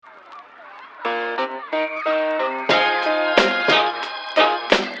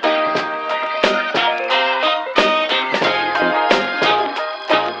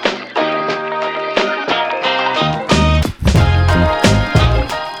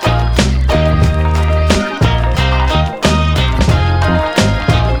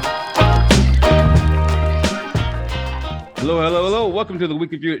welcome to the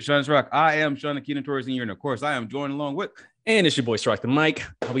Weekly View at Sean's Rock. I am Sean Akina Torres, and of course, I am joined along with. And it's your boy, Rock the Mike.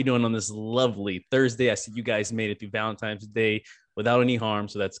 How we doing on this lovely Thursday? I see you guys made it through Valentine's Day without any harm,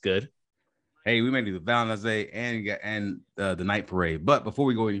 so that's good. Hey, we made it through Valentine's Day and the night parade. But before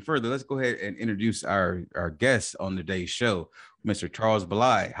we go any further, let's go ahead and introduce our guest on today's show, Mr. Charles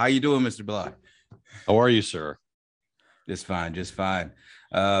Billi. How you doing, Mr. Billi? How are you, sir? Just fine.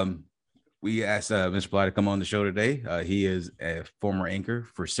 We asked Mr. Billi to come on the show today. He is a former anchor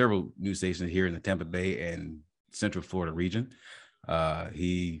for several news stations here in the Tampa Bay and Central Florida region.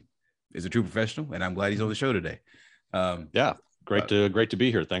 He is a true professional, and I'm glad he's on the show today. Great to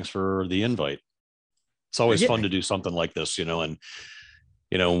be here. Thanks for the invite. It's always fun to do something like this, and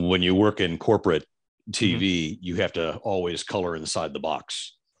when you work in corporate TV, you have to always color inside the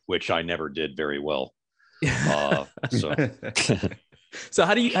box, which I never did very well. So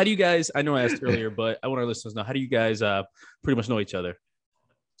how do you guys, I know I asked earlier, but I want our listeners to know, how do you guys pretty much know each other?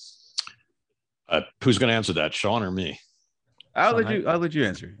 Who's going to answer that, Sean or me? I'll let you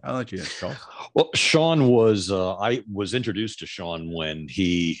answer, Charles. Well, Sean was, I was introduced to Sean when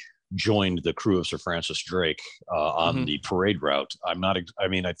he joined the crew of Sir Francis Drake on the parade route. I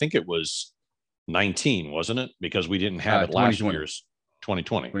think it was 19, wasn't it? Because we didn't have it last year's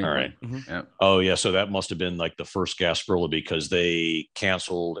 2020. All right. Yep. Oh yeah. So that must've been like the first Gasparilla because they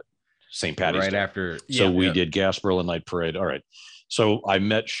canceled St. Patty's Day. After. So we did Gasparilla Night Parade. All right. So I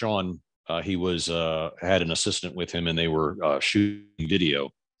met Sean. He was had an assistant with him, and they were shooting video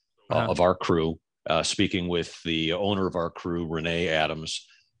of our crew, speaking with the owner of our crew, Renee Adams,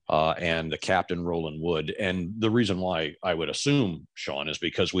 and the captain, Roland Wood. And the reason why I would assume, Sean, is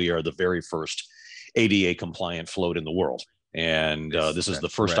because we are the very first ADA compliant float in the world. And this is the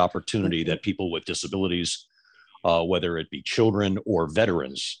first opportunity that people with disabilities, whether it be children or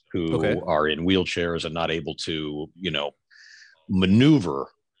veterans who are in wheelchairs and not able to, maneuver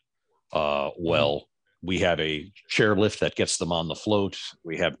well, we have a chairlift that gets them on the float.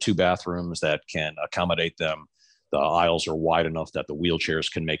 We have 2 bathrooms that can accommodate them. The aisles are wide enough that the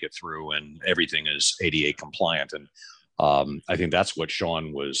wheelchairs can make it through, and everything is ADA compliant. And I think that's what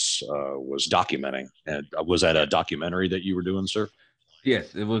Sean was documenting. And was that a documentary that you were doing, sir?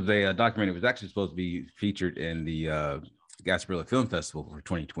 Yes, it was a documentary. It was actually supposed to be featured in the Gasparilla Film Festival for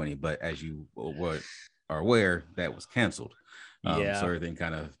 2020, but as you are aware, that was canceled. So everything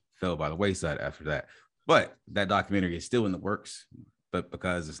kind of fell by the wayside after that. But that documentary is still in the works. But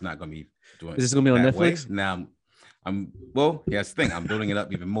because it's not going to be doing, is this going to be on Netflix? Now, that's the thing. I'm building it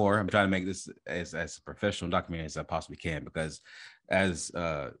up even more. I'm trying to make this as a professional documentary as I possibly can, because as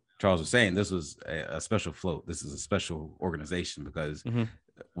Charles was saying, this was a special float. This is a special organization, because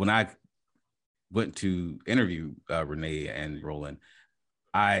when I went to interview Renee and Roland,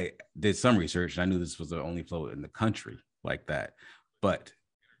 I did some research, and I knew this was the only float in the country like that. But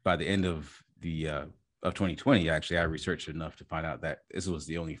by the end of the of 2020, actually, I researched enough to find out that this was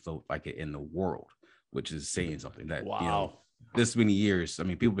the only float like it in the world, which is saying something. That this many years, I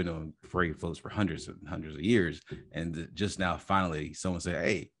mean, people have been doing parade floats for hundreds and hundreds of years, and just now finally someone said,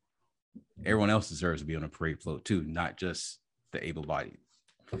 hey, everyone else deserves to be on a parade float too, not just the able-bodied.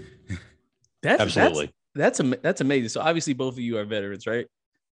 Absolutely. That's amazing. So obviously both of you are veterans, right?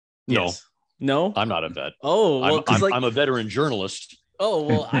 No. Yes. No, I'm not a vet. Oh, well, I'm a veteran journalist. Oh,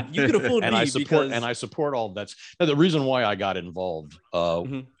 well, you could have fooled and me. I support all vets. Now, the reason why I got involved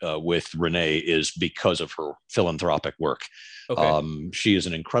with Renee is because of her philanthropic work. She is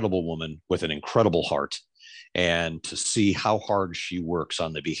an incredible woman with an incredible heart, and to see how hard she works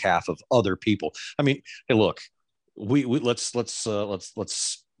on the behalf of other people. I mean, hey, look, let's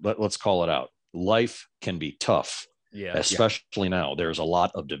call it out. Life can be tough. Especially now, there's a lot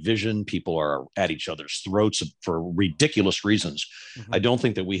of division. People are at each other's throats for ridiculous reasons. I don't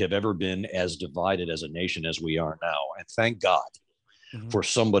think that we have ever been as divided as a nation as we are now. And thank God for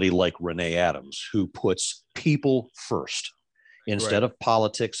somebody like Renee Adams, who puts people first instead of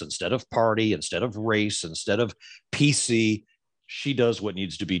politics, instead of party, instead of race, instead of PC. She does what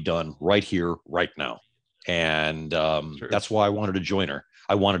needs to be done right here, right now. And that's why I wanted to join her.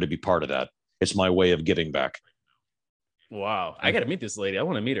 I wanted to be part of that. It's my way of giving back. Wow, I got to meet this lady. I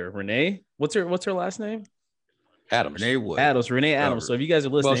want to meet her. Renee, what's her last name? Adams. Renee Adams. So if you guys are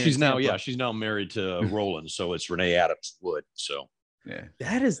listening, well, she's now married to Roland, so it's Renee Adams Wood. So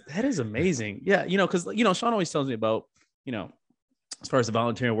that is amazing. Yeah, because Sean always tells me about as far as the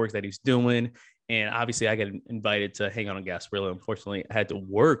volunteering work that he's doing, and obviously I get invited to hang out on Gasparilla. Unfortunately, I had to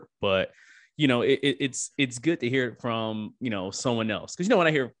work, but it's good to hear it from, someone else. Because, when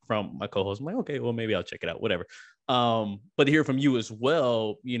I hear from my co-host, I'm like, okay, well, maybe I'll check it out, whatever. But to hear from you as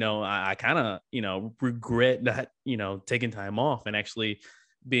well, I kind of, regret not, taking time off and actually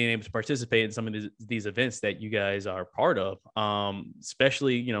being able to participate in some of these events that you guys are part of.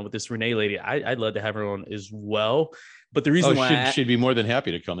 Especially, with this Renee lady, I'd love to have her on as well. But the reason why she'd be more than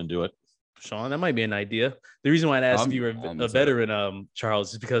happy to come and do it. Sean, that might be an idea. The reason why I asked if you were a veteran,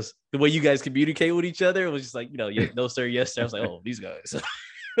 Charles, is because the way you guys communicate with each other, it was just like, no, sir, yes, sir. I was like, oh, these guys.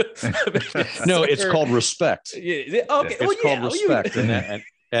 No, it's called respect. Yeah. Okay. It's called respect.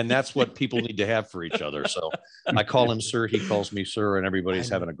 And that's what people need to have for each other. So I call him sir, he calls me sir, and everybody's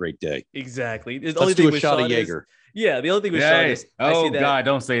having a great day. Exactly. Let's do a shot of Jaeger. The only thing with Sean is, God,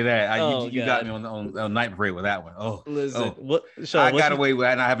 don't say that. You got me on night parade with that one. Oh, listen, Sean, I got away with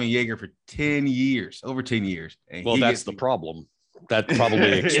not having Jaeger for 10 years, over 10 years. Well, that's the problem. That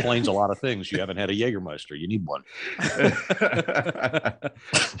probably explains a lot of things. You haven't had a Jägermeister. You need one.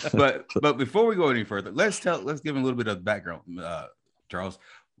 but before we go any further, let's give him a little bit of background, Charles.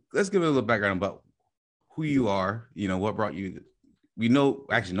 Let's give a little background about who you are. What brought you. We know,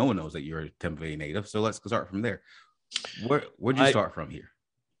 actually, no one knows that you're a Tampa Bay native. So let's start from there. Where'd you start from here?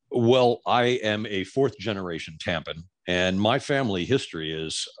 Well, I am a fourth generation Tampan, and my family history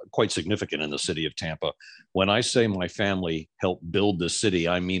is quite significant in the city of Tampa. When I say my family helped build the city,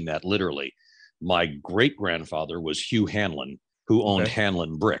 I mean that literally. My great grandfather was Hugh Hanlon, who owned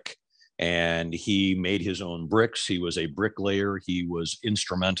Hanlon Brick, and he made his own bricks. He was a bricklayer. He was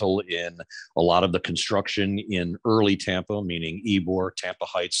instrumental in a lot of the construction in early Tampa, meaning Ybor, Tampa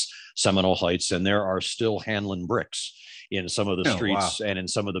Heights, Seminole Heights, and there are still Hanlon bricks in some of the streets and in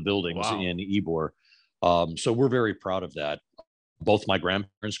some of the buildings in Ybor. So we're very proud of that. Both my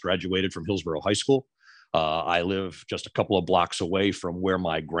grandparents graduated from Hillsborough High School. I live just a couple of blocks away from where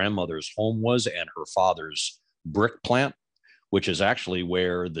my grandmother's home was and her father's brick plant, which is actually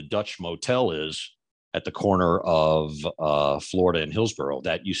where the Dutch Motel is at the corner of Florida and Hillsborough.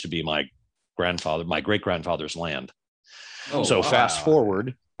 That used to be my great grandfather's land. Fast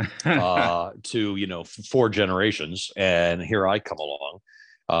forward to 4 generations, and here I come along.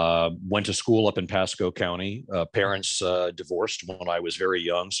 Went to school up in Pasco County. Parents divorced when I was very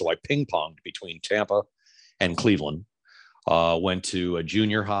young, so I ping-ponged between Tampa and Cleveland. Went to a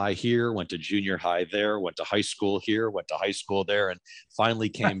junior high here, went to junior high there, went to high school here, went to high school there, and finally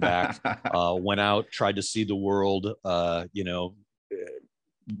came back, went out, tried to see the world,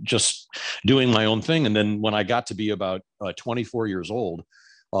 just doing my own thing. And then when I got to be about 24 years old,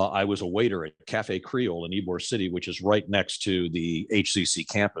 I was a waiter at Cafe Creole in Ybor City, which is right next to the HCC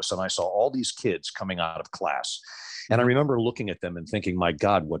campus. And I saw all these kids coming out of class. And I remember looking at them and thinking, my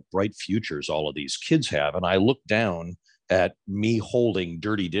God, what bright futures all of these kids have. And I looked down at me holding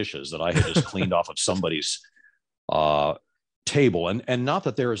dirty dishes that I had just cleaned off of somebody's table. And not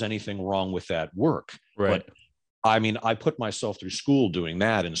that there is anything wrong with that work. Right. But I mean, I put myself through school doing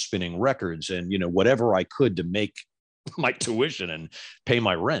that and spinning records and, whatever I could to make my tuition and pay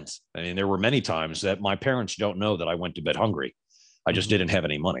my rent. I mean, there were many times that my parents don't know that I went to bed hungry. I just didn't have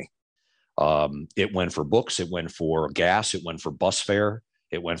any money. It went for books. It went for gas. It went for bus fare.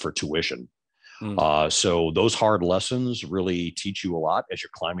 It went for tuition. So those hard lessons really teach you a lot as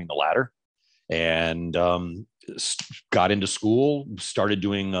you're climbing the ladder. And got into school, started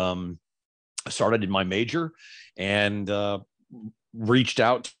in my major, and reached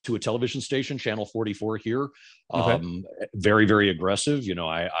out to a television station, Channel 44 here. Very, very aggressive.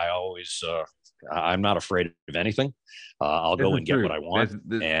 I always, I'm not afraid of anything. I'll go and get what I want.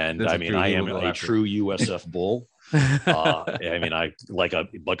 I am a true USF bull. I mean, I like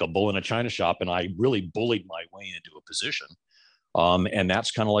a bull in a china shop, and I really bullied my way into a position. And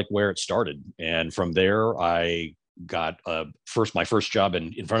that's kind of like where it started. And from there, I got my first job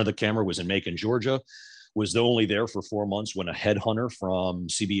in front of the camera was in Macon, Georgia. Was only there for 4 months when a headhunter from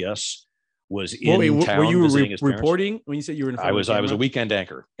CBS was in town. Were you visiting his reporting when you said you were in front of the camera? I was a weekend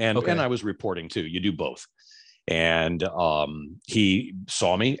anchor, and I was reporting too. You do both. And he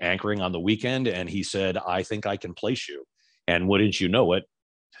saw me anchoring on the weekend, and he said, "I think I can place you." And wouldn't you know it,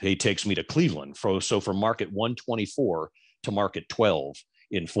 he takes me to Cleveland. So from market 124 to market 12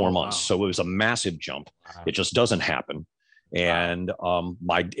 in 4 months. Wow. So it was a massive jump. Wow. It just doesn't happen. And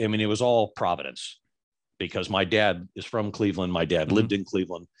it was all providence, because my dad is from Cleveland. My dad lived in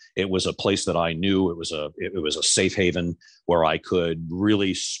Cleveland. It was a place that I knew. It was a safe haven where I could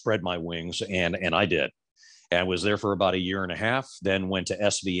really spread my wings, and I did. And was there for about a year and a half, then went to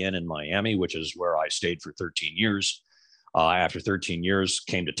SVN in Miami, which is where I stayed for 13 years. After 13 years,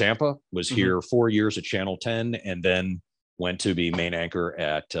 came to Tampa, was here 4 years at Channel 10, and then went to be main anchor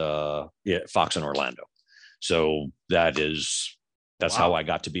at Fox in Orlando. So that's how I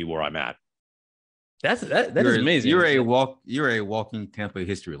got to be where I'm at. That is amazing. You're a walking Tampa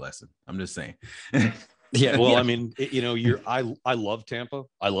history lesson. I'm just saying. Yeah, well, I mean, I love Tampa.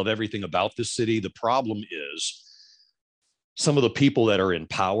 I love everything about this city. The problem is some of the people that are in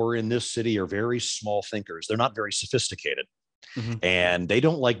power in this city are very small thinkers. They're not very sophisticated, and they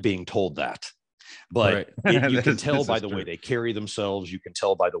don't like being told that. But you can tell by the way they carry themselves. You can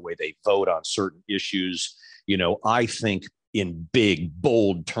tell by the way they vote on certain issues. I think in big,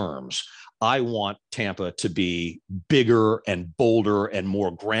 bold terms. I want Tampa to be bigger and bolder and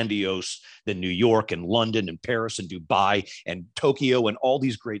more grandiose than New York and London and Paris and Dubai and Tokyo and all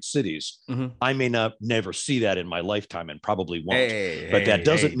these great cities. I may never see that in my lifetime and probably won't. But that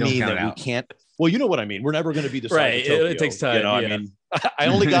doesn't mean that we can't. Well, you know what I mean. We're never going to be the size of Tokyo. It takes time. I mean, I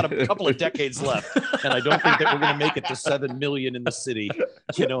only got a couple of decades left, and I don't think that we're going to make it to 7 million in the city,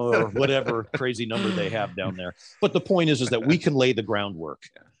 or whatever crazy number they have down there. But the point is that we can lay the groundwork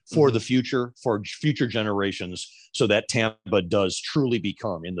for the future, for future generations, so that Tampa does truly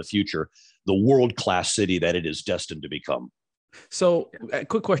become in the future the world-class city that it is destined to become. So a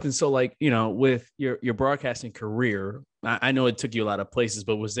quick question. So with your broadcasting career, I know it took you a lot of places,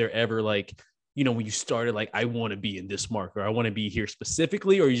 but was there ever when you started, I want to be in this market, or I want to be here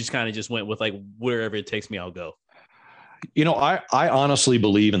specifically, or you just kind of just went with wherever it takes me, I'll go? I honestly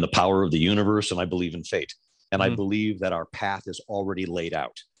believe in the power of the universe, and I believe in fate. And I believe that our path is already laid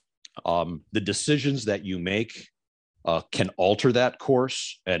out. The decisions that you make can alter that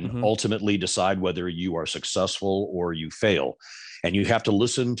course and ultimately decide whether you are successful or you fail. And you have to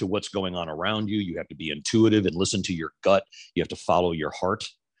listen to what's going on around you. You have to be intuitive and listen to your gut. You have to follow your heart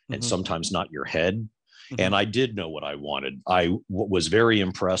and sometimes not your head. And I did know what I wanted. I was very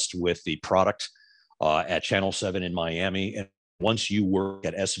impressed with the product at Channel 7 in Miami. And once you work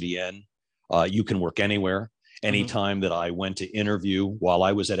at SVN, you can work anywhere. Anytime that I went to interview while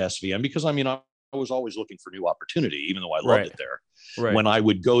I was at SVN, because I was always looking for new opportunity, even though I loved it there. When I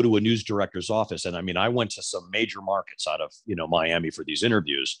would go to a news director's office, and I went to some major markets out of Miami for these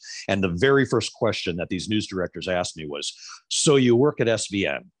interviews, and the very first question that these news directors asked me was, "So you work at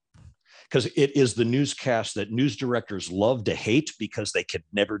SVN?" Because it is the newscast that news directors love to hate because they could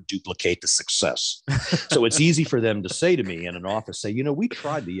never duplicate the success. So it's easy for them to say to me in an office, say, we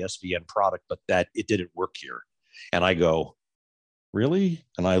tried the SVN product, but it didn't work here. And I go, really?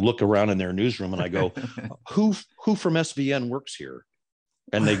 And I look around in their newsroom and I go, who from SVN works here?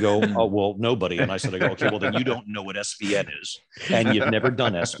 And they go, oh, well, nobody. And I said, okay, well, then you don't know what SVN is. And you've never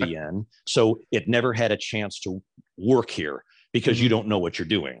done SVN. So it never had a chance to work here because you don't know what you're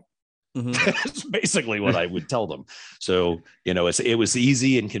doing. That's basically what I would tell them. So, it was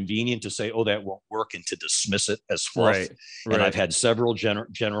easy and convenient to say, oh, that won't work, and to dismiss it as fluff. And I've had several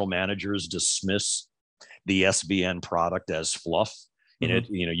general managers dismiss the SVN product as fluff. And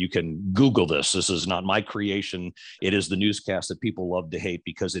you can Google this. This is not my creation. It is the newscast that people love to hate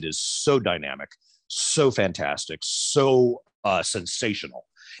because it is so dynamic, so fantastic, so sensational.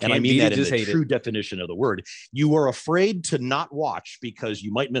 And I mean that in the true definition of the word. You are afraid to not watch because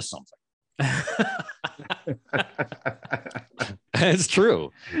you might miss something. It's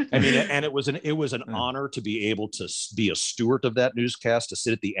true. I mean, and it was an honor to be able to be a steward of that newscast, to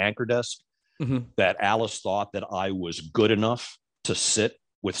sit at the anchor desk. That Alice thought that I was good enough to sit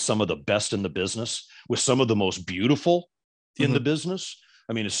with some of the best in the business, with some of the most beautiful in the business.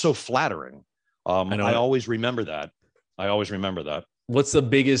 I mean, it's so flattering. I always remember that. What's the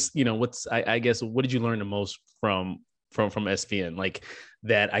biggest, I guess, what did you learn the most from SVN?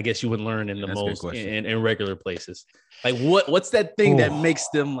 That I guess you would learn in the most in regular places. What's that thing that makes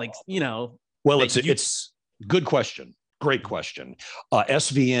them Well, it's good question. Great question.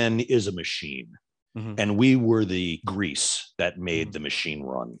 SVN is a machine, and we were the grease that made the machine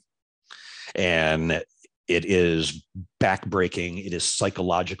run. And it is backbreaking. It is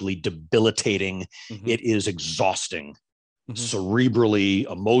psychologically debilitating. It is exhausting,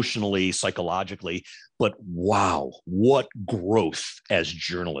 cerebrally, emotionally, psychologically. But wow, what growth as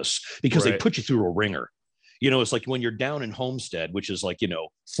journalists, because they put you through a ringer. It's like when you're down in Homestead, which is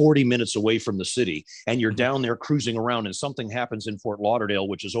 40 minutes away from the city, and you're down there cruising around and something happens in Fort Lauderdale,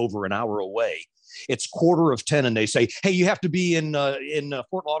 which is over an hour away. It's 9:45 and they say, hey, you have to be in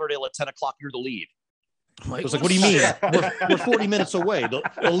Fort Lauderdale at 10 o'clock. You're the lead. I was like, what do you mean? We're 40 minutes away.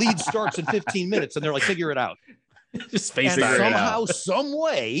 The lead starts in 15 minutes. And they're like, figure it out. Just face and it somehow, some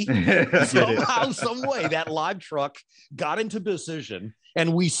way, that live truck got into position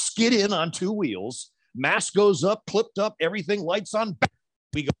and we skid in on two wheels. Mask goes up, clipped up, everything, lights on,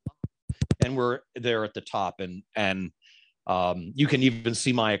 we go, and we're there at the top. And You can even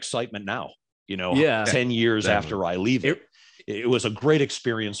see my excitement now, you know, Yeah. 10 years Definitely. after I leave it. It was a great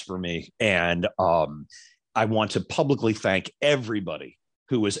experience for me. And I want to publicly thank everybody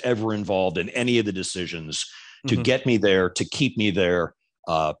who was ever involved in any of the decisions to get me there, to keep me there.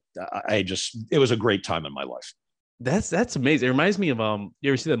 It was a great time in my life. That's amazing. It reminds me of you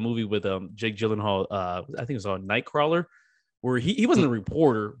ever see that movie with Jake Gyllenhaal? I think it was on Nightcrawler, where he wasn't a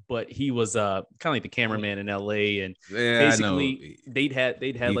reporter, but he was kind of like the cameraman in LA. And basically they'd had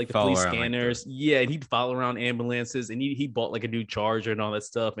like the police scanners. And he'd follow around ambulances, and he bought like a new Charger and all that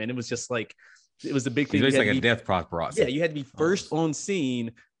stuff. And it was just like, it was a big thing. It's like a death paparazzi. Yeah, you had to be first on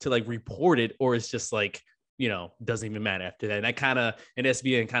scene to like report it, or it's just like, you know, doesn't even matter after that. And that kind of, an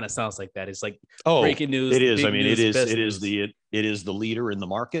SBN kind of sounds like that. It's like breaking news. It is. I mean, it is the leader in the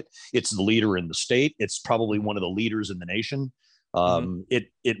market. It's the leader in the state. It's probably one of the leaders in the nation.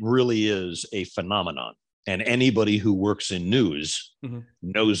 It really is a phenomenon. And anybody who works in news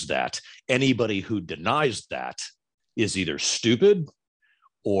knows that. Anybody who denies that is either stupid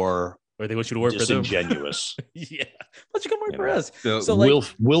or they want you to work disingenuous. For them. Yeah. Why don't you come work for us? So like,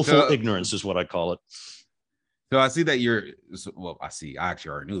 willful ignorance is what I call it. So I see that I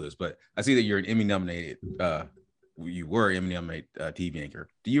actually already knew this, but I see that you're an Emmy nominated, you were Emmy nominated TV anchor.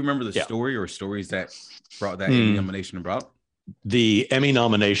 Do you remember the story or stories that brought that Emmy nomination about? The Emmy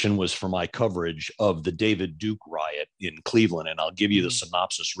nomination was for my coverage of the David Duke riot in Cleveland. And I'll give you the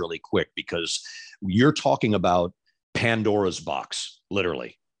synopsis really quick, because you're talking about Pandora's box,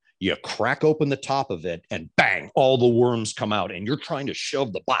 literally. You crack open the top of it and bang, all the worms come out, and you're trying to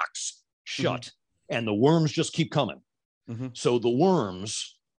shove the box shut. And the worms just keep coming. So the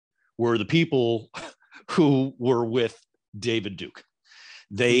worms were the people who were with David Duke.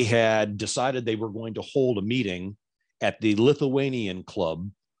 They had decided they were going to hold a meeting at the Lithuanian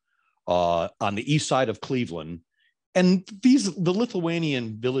Club on the east side of Cleveland. And the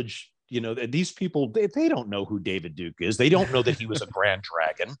Lithuanian village, you know, these people, they don't know who David Duke is. They don't know that he was a grand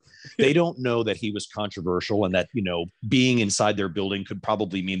dragon. They don't know that he was controversial and that, you know, being inside their building could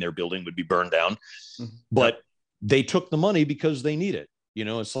probably mean their building would be burned down. But they took the money because they need it. You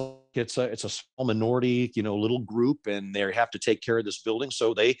know, it's a small minority, you know, little group, and they have to take care of this building.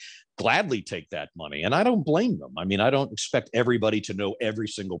 So they gladly take that money. And I don't blame them. I mean, I don't expect everybody to know every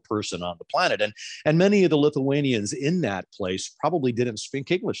single person on the planet. And many of the Lithuanians in that place probably didn't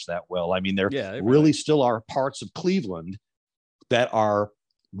speak English that well. I mean, there really still are parts of Cleveland that are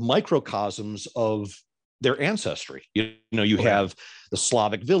microcosms of their ancestry. You know, you have the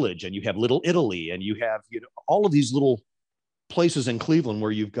Slavic village, and you have Little Italy, and you have, you know, all of these little places in Cleveland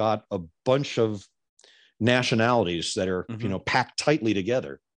where you've got a bunch of nationalities that are, you know, packed tightly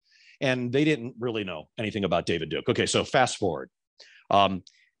together. And they didn't really know anything about David Duke. Okay, so fast forward.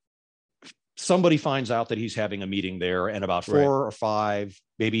 Somebody finds out that he's having a meeting there, and about 4 or 5,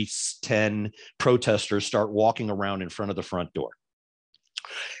 maybe 10 protesters start walking around in front of the front door.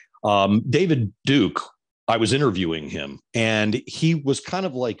 David Duke, I was interviewing him, and he was kind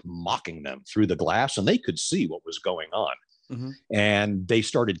of like mocking them through the glass, and they could see what was going on. And they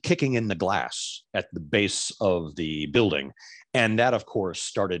started kicking in the glass at the base of the building. And that, of course,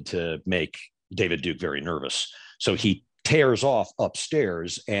 started to make David Duke very nervous. So he tears off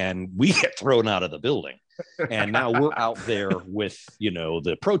upstairs, and we get thrown out of the building. And now we're out there with, you know,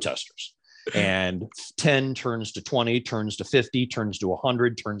 the protesters. And 10 turns to 20, turns to 50, turns to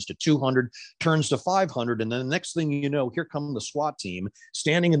 100, turns to 200, turns to 500. And then the next thing you know, here come the SWAT team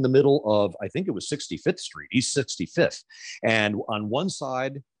standing in the middle of, I think it was 65th Street, East 65th. And on one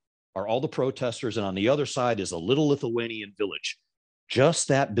side are all the protesters, and on the other side is a little Lithuanian village, just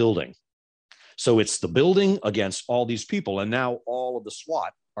that building. So it's the building against all these people. And now all of the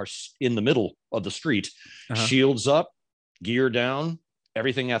SWAT are in the middle of the street, shields up, gear down,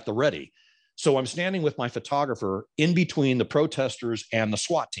 everything at the ready. So I'm standing with my photographer in between the protesters and the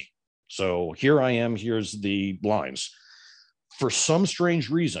SWAT team. So here I am, here's the lines. For some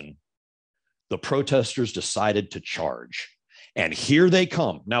strange reason, the protesters decided to charge. And here they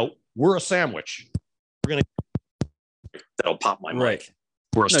come. Now, we're a sandwich. We're going to, that'll pop my mic.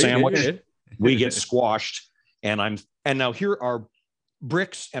 We're a sandwich. We get squashed. And now here are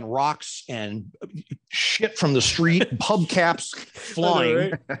bricks and rocks and shit from the street, hubcaps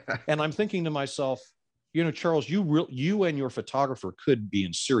flying. And I'm thinking to myself, you know, Charles, you and your photographer could be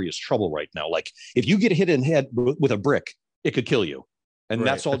in serious trouble right now. Like, if you get hit in the head with a brick, it could kill you. And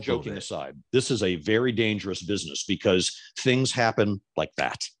that's all joking aside. This is a very dangerous business because things happen like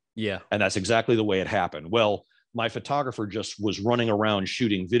that. Yeah. And that's exactly the way it happened. Well, my photographer just was running around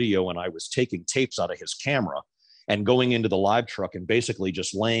shooting video, and I was taking tapes out of his camera and going into the live truck and basically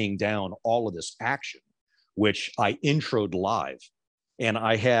just laying down all of this action which I introed live. And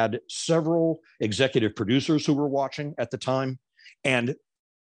I had several executive producers who were watching at the time and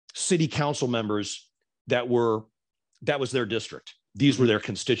city council members that was their district. These were their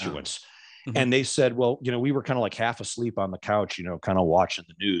constituents. Mm-hmm. And they said, well, we were kind of like half asleep on the couch, kind of watching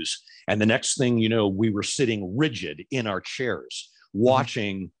the news. And the next thing we were sitting rigid in our chairs,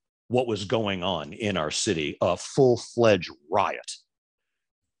 watching what was going on in our city, a full-fledged riot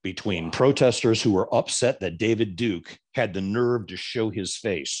between protesters who were upset that David Duke had the nerve to show his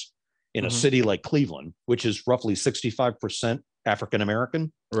face in a city like Cleveland, which is roughly 65%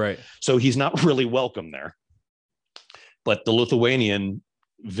 African-American. Right. So he's not really welcome there. But the Lithuanian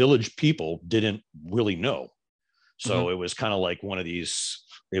village people didn't really know. So it was kind of like one of these,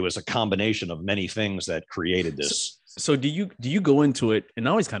 it was a combination of many things that created this. So do you go into it? And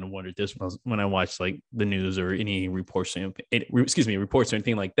I always kind of wondered this when I watched like the news or any reports or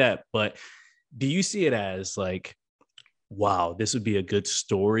anything like that. But do you see it as like, wow, this would be a good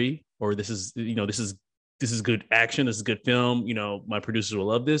story, or this is good action, this is good film, my producers will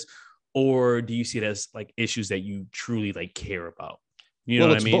love this? Or do you see it as like issues that you truly like care about? Know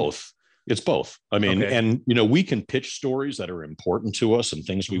what I mean? Both. It's both. I mean, okay. And we can pitch stories that are important to us and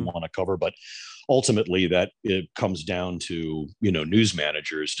things we want to cover, but ultimately that it comes down to, news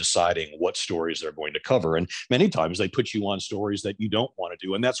managers deciding what stories they're going to cover. And many times they put you on stories that you don't want to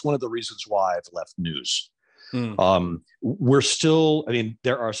do. And that's one of the reasons why I've left news. We're still,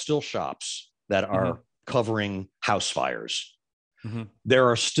 there are still shops that are covering house fires. There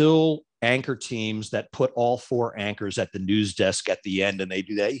are still anchor teams that put all four anchors at the news desk at the end, and they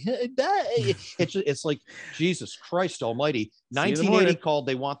do that. It's like, Jesus Christ Almighty! 1980 called.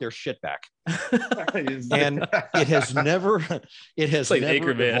 They want their shit back, and it has never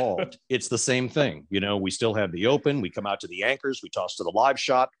evolved. It's the same thing. We still have the open. We come out to the anchors. We toss to the live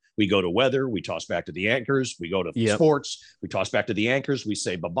shot. We go to weather. We toss back to the anchors. We go to sports. We toss back to the anchors. We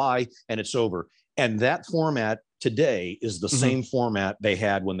say bye-bye, and it's over. And that format today is the same format they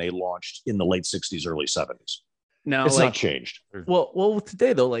had when they launched in the late 60s, early 70s. Now it's not changed. Well,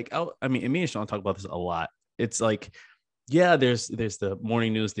 today though, like, me and Sean talk about this a lot. It's like, yeah, there's the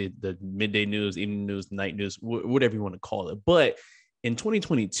morning news, the midday news, evening news, night news, whatever you want to call it. But in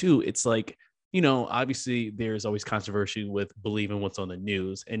 2022, it's like, obviously there's always controversy with believing what's on the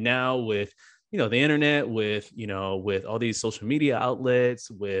news. And now with, the internet, with all these social media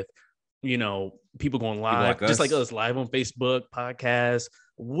outlets, with, people going live, just like us, live on Facebook, podcasts,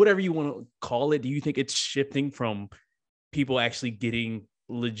 whatever you want to call it. Do you think it's shifting from people actually getting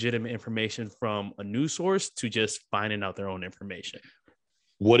legitimate information from a news source to just finding out their own information?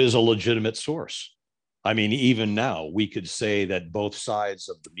 What is a legitimate source? Even now we could say that both sides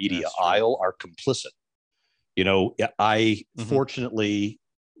of the media aisle are complicit. I fortunately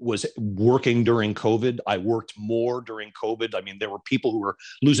was working during COVID. I worked more during COVID. There were people who were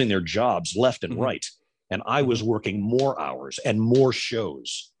losing their jobs left and right. And I was working more hours and more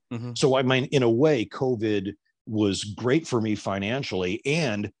shows. So in a way, COVID was great for me financially.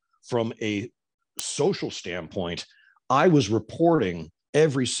 And from a social standpoint, I was reporting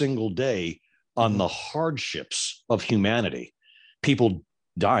every single day on the hardships of humanity, people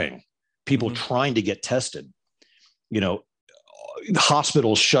dying, people trying to get tested,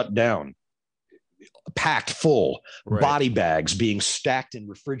 hospitals shut down, packed full, body bags being stacked in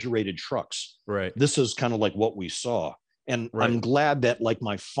refrigerated trucks. Right. This is kind of like what we saw. And I'm glad that like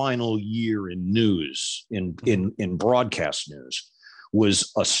my final year in news, in broadcast news,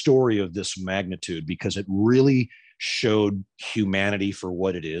 was a story of this magnitude, because it really showed humanity for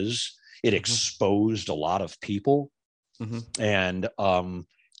what it is. It exposed a lot of people, and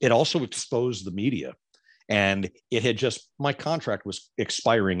it also exposed the media. And it had my contract was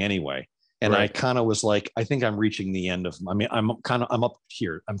expiring anyway. And I kind of was like, I think I'm reaching the end of, I'm up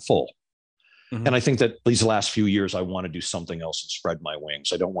here, I'm full. And I think that these last few years, I want to do something else and spread my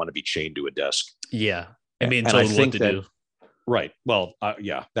wings. I don't want to be chained to a desk. Yeah. And being told what to do. Right. Well,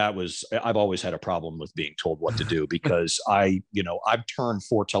 I've always had a problem with being told what to do, because I've turned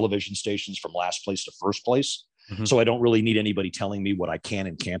 4 television stations from last place to first place. So I don't really need anybody telling me what I can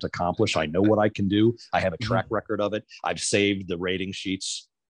and can't accomplish. I know what I can do. I have a track record of it. I've saved the rating sheets.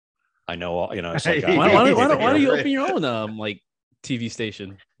 I know, it's like, why don't you open your own TV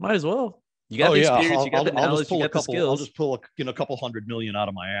station? Might as well. You got the experience, you got the knowledge, you got the skills. I'll just pull a couple $100 million out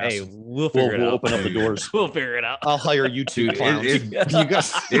of my ass. Hey, we'll figure it out. We'll open up the doors. We'll figure it out. I'll hire you two clowns. You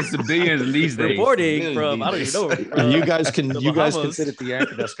guys, it's the billions these days. Reporting from, I don't even know. You guys can sit at the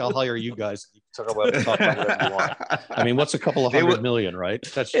anchor desk. I'll hire you guys. Talk about whatever you want. I mean, what's a couple of $100 million, right?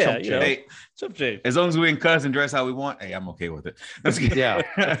 That's chump change. Hey, chump change. As long as we can cuss and dress how we want, hey, I'm okay with it. Yeah.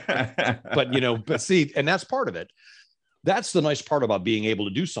 But see, and that's part of it. That's the nice part about being able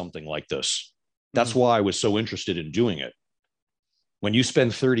to do something like this. That's why I was so interested in doing it. When you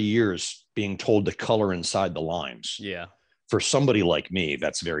spend 30 years being told to color inside the lines. Yeah. For somebody like me,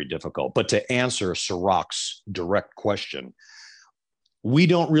 that's very difficult. But to answer Sirach's direct question, we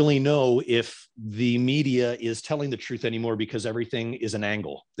don't really know if the media is telling the truth anymore because everything is an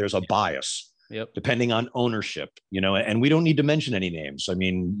angle. There's a bias, depending on ownership, and we don't need to mention any names. I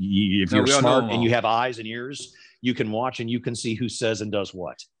mean, if you're smart and you have eyes and ears, you can watch and you can see who says and does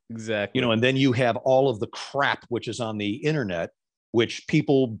what. Exactly. And then you have all of the crap which is on the internet, which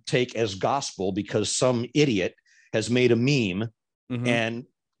people take as gospel because some idiot has made a meme, and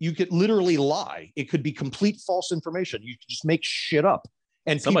you could literally lie. It could be complete false information. You just make shit up,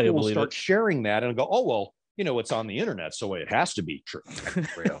 and somebody people will start sharing that and go, "Oh well, it's on the internet, so it has to be true."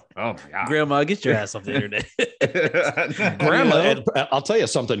 Real. Oh my God, Grandma, get your ass off the internet. Grandma, and I'll tell you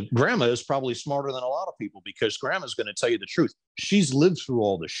something. Grandma is probably smarter than a lot of people because Grandma's going to tell you the truth. She's lived through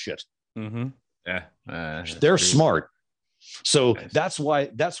all this shit. Yeah, they're smart. So that's why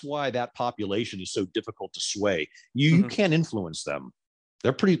that population is so difficult to sway. You can't influence them.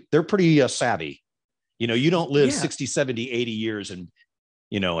 They're pretty savvy. You don't live 60, 70, 80 years and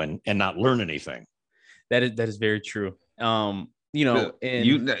not learn anything. That is very true. Go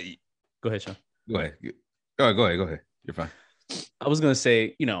ahead, Sean. Go ahead. Go ahead. You're fine. I was going to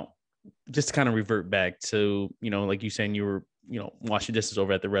say, just to kind of revert back to, like you saying you were, washing dishes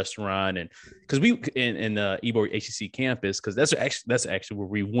over at the restaurant, and because we in the Ybor HCC campus, because that's actually where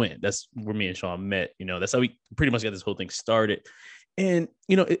we went. That's where me and Sean met. That's how we pretty much got this whole thing started. And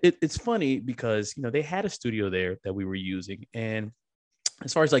it's funny because they had a studio there that we were using, and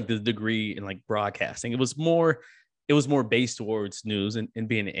as far as like the degree in like broadcasting, it was more based towards news and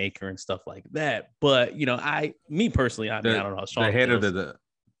being an anchor and stuff like that. But me personally, I don't know how Sean the head feels.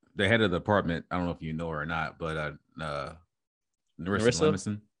 The head of the department, I don't know if you know her or not, but Narissa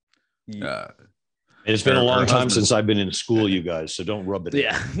Lemison. It's been a long time since I've been in school, you guys, so don't rub it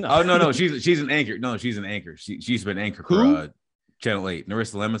in. No. Oh no, she's an anchor. No, she's an anchor. She's been anchor for Channel 8.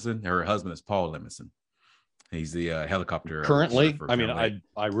 Narissa Lemison. Her husband is Paul Lemison. He's the helicopter. Currently, I mean,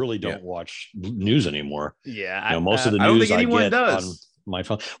 I really don't watch news anymore. Yeah, most of the news I don't think anyone does on my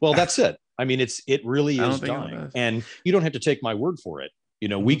phone. Well, that's it. I mean, it really is dying, and you don't have to take my word for it.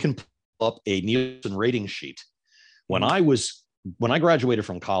 We can pull up a Nielsen rating sheet. When I graduated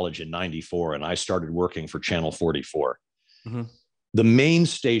from college in 94 and I started working for Channel 44, the main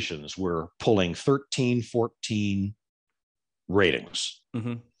stations were pulling 13, 14 ratings.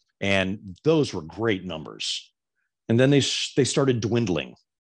 And those were great numbers. And then they started dwindling.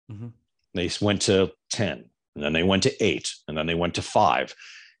 They went to 10, and then they went to 8, and then they went to 5.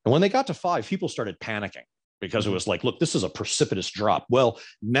 And when they got to 5, people started panicking because it was like, look, this is a precipitous drop. Well,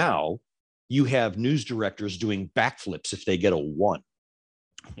 now you have news directors doing backflips if they get a 1.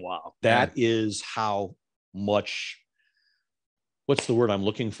 Wow. That is how much, what's the word I'm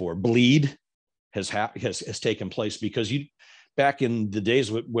looking for? Bleed has taken place, because back in the days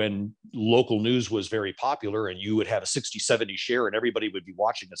when local news was very popular and you would have a 60, 70 share and everybody would be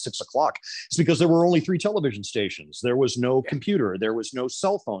watching at 6 o'clock, it's because there were only 3 television stations. There was no computer. There was no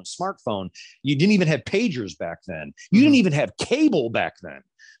cell phone, smartphone. You didn't even have pagers back then. You didn't even have cable back then.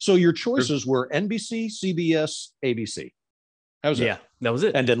 So your choices were NBC, CBS, ABC. That was it. Yeah, that was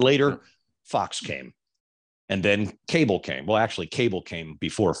it. And then later, Fox came. And then cable came. Well, actually, cable came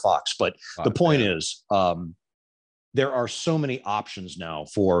before Fox. But the point is, there are so many options now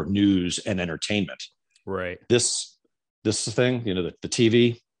for news and entertainment. Right. This thing, the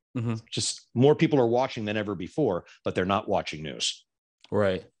TV, just more people are watching than ever before, but they're not watching news.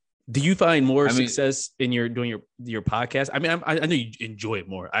 Right. Do you find more success in doing your podcast? I mean, I know you enjoy it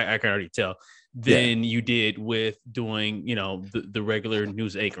more. I can already tell than you did with doing, the regular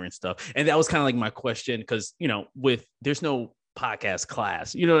news anchor and stuff. And that was kind of like my question, because, there's no podcast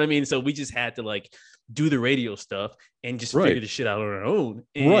class, you know what I mean? So we just had to like do the radio stuff and just figure the shit out on our own.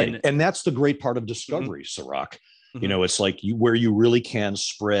 And that's the great part of discovery, Sirach. It's like where you really can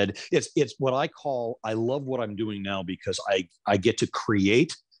spread. It's what I love what I'm doing now, because I get to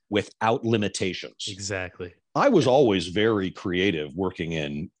create without limitations. Exactly. I was always very creative working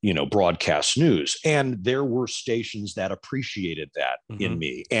in, broadcast news, and there were stations that appreciated that in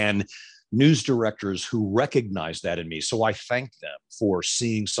me, and news directors who recognized that in me. So I thank them for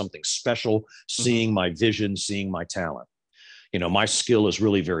seeing something special, seeing my vision, seeing my talent. My skill is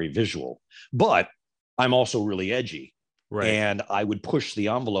really very visual, but I'm also really edgy. Right. And I would push the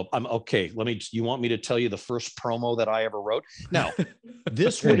envelope. You want me to tell you the first promo that I ever wrote? Now,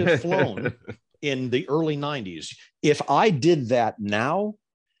 this would have flown in the early 90s. If I did that now,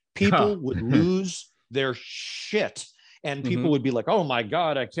 people would lose their shit. And people would be like, oh my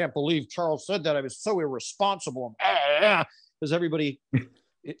God, I can't believe Charles said that. I was so irresponsible. Because everybody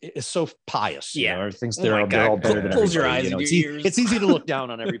is so pious. Yeah. You know, thinks they're all better than Close your everybody. eyes and It's, your ears. it's easy to look down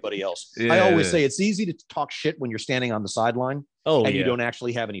on everybody else. Yeah, I always say it's easy to talk shit when you're standing on the sideline and you don't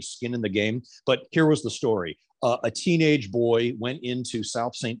actually have any skin in the game. But here was the story. A teenage boy went into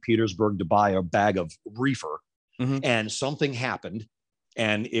South St. Petersburg to buy a bag of reefer, and something happened,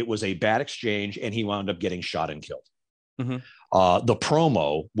 and it was a bad exchange, and he wound up getting shot and killed. The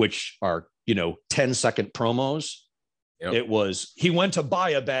promo, which are 10-second promos, it was, he went to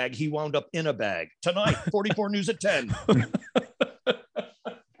buy a bag, he wound up in a bag. Tonight, 44 News at 10.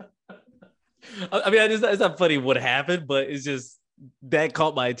 I mean, it's not funny what happened, but it's just that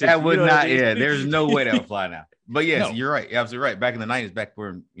caught my attention. That would not. I mean? Yeah, there's no way that would fly now. But yes, No. you're right. You're absolutely right. Back in the 90s, back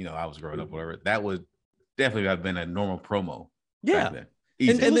where I was growing up, whatever, that would definitely have been a normal promo. Yeah. Back then.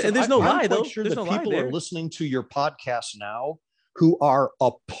 And there's no lie, though. Sure There's that no lie people there. are listening to your podcast now who are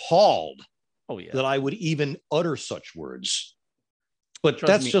appalled that I would even utter such words. But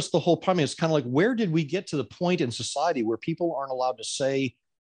that's just the whole problem. It's kind of like, where did we get to the point in society where people aren't allowed to say,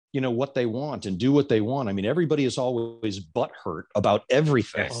 what they want and do what they want? I mean, everybody is always butthurt about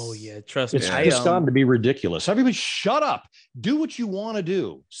everything. Yes. Oh yeah, trust me. It's just gotten to be ridiculous. Everybody shut up. Do what you want to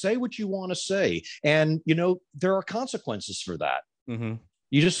do. Say what you want to say. And, there are consequences for that.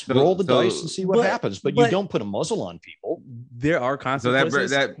 You just roll the dice and see what happens, but you don't put a muzzle on people. There are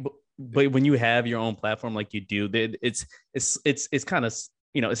consequences. So but when you have your own platform like you do, it's kind of,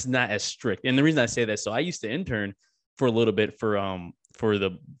 it's not as strict. And the reason I say that, so I used to intern for a little bit for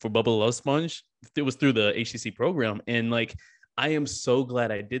Bubba Love Sponge. It was through the HCC program, and like I am so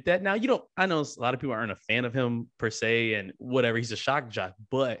glad I did that. Now I know a lot of people aren't a fan of him per se, and whatever. He's a shock jock,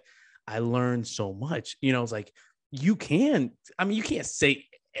 but I learned so much. It's like you can't say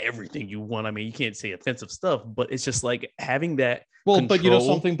everything you want. I mean, you can't say offensive stuff, but it's just like having that. Well, control. but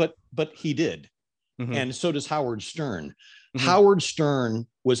something, but he did. And so does Howard Stern. Howard Stern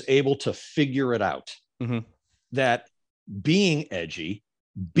was able to figure it out that being edgy,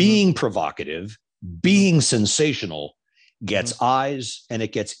 being provocative, being sensational gets eyes and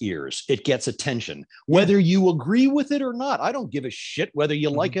it gets ears. It gets attention, whether you agree with it or not. I don't give a shit whether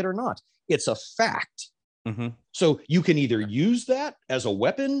you like it or not. It's a fact. So you can either use that as a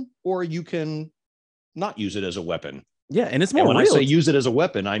weapon or you can not use it as a weapon. Yeah, and it's more when real. I say use it as a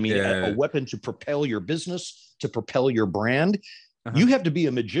weapon, I mean a weapon to propel your business, to propel your brand. You have to be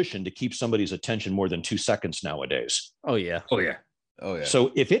a magician to keep somebody's attention more than 2 seconds nowadays. Oh yeah.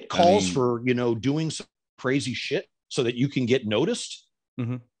 So if it calls for doing some crazy shit so that you can get noticed,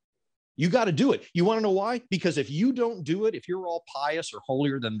 you got to do it. You want to know why? Because if you don't do it, if you're all pious or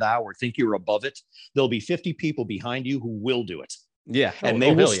holier than thou or think you're above it, there'll be 50 people behind you who will do it. Yeah, and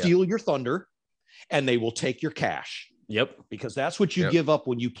they will steal your thunder, and they will take your cash. Yep. Because that's what you give up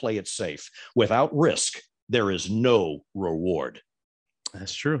when you play it safe. Without risk, there is no reward.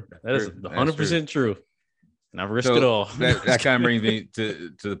 That's true. That is 100% true. And I've risked it all. that kind of brings me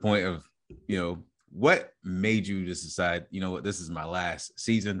to the point of, what made you just decide, what, this is my last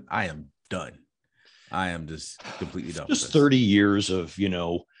season. I am done. I am just completely done. Just 30 years of,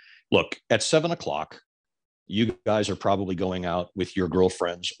 look, at 7:00, you guys are probably going out with your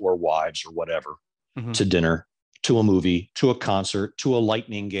girlfriends or wives or whatever to dinner, to a movie, to a concert, to a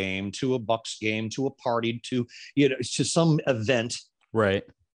Lightning game, to a Bucks game, to a party, to some event. Right.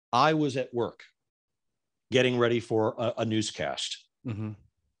 I was at work getting ready for a newscast.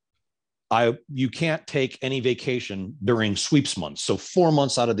 You can't take any vacation during sweeps months. So 4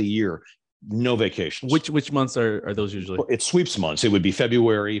 months out of the year, no vacations. Which months are those usually? It's sweeps months. It would be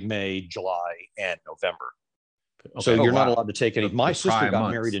February, May, July, and November. Okay. So you're not allowed to take any. My sister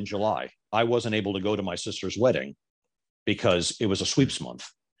got married in July. I wasn't able to go to my sister's wedding because it was a sweeps month.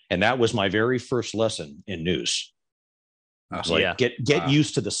 And that was my very first lesson in news. I was like, get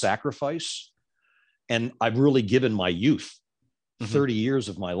used to the sacrifice. And I've really given my youth, 30 years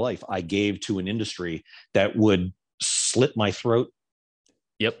of my life, I gave to an industry that would slit my throat.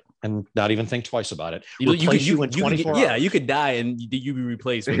 Yep. And not even think twice about it. You in 24 hours. Yeah, you could die and you'd be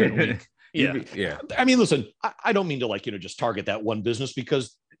replaced within a week. Yeah. I mean, listen, I don't mean to just target that one business,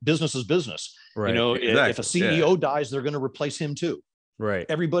 because business is business. Right. If a CEO dies, they're going to replace him too. Right.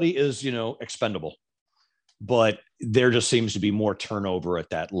 Everybody is, expendable. But there just seems to be more turnover at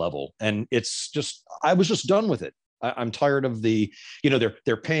that level. And it's just, I was just done with it. I'm tired of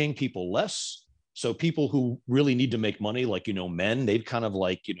they're paying people less. So people who really need to make money, like, men, they've kind of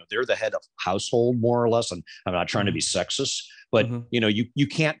like, they're the head of household more or less. And I'm not trying to be sexist, but you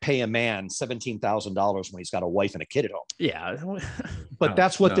can't pay a man $17,000 when he's got a wife and a kid at home. Yeah. But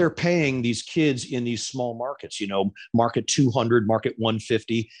that's what they're paying these kids in these small markets, market 200, market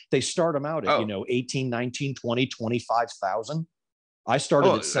 150. They start them out at, 18, 19, 20, 25,000. I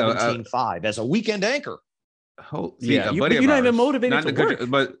started at 17.5 as a weekend anchor. You're not even motivated to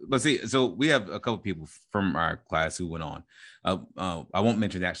work. But see, so we have a couple people from our class who went on. I won't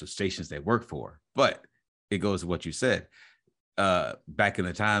mention the actual stations they work for, but it goes to what you said. Back in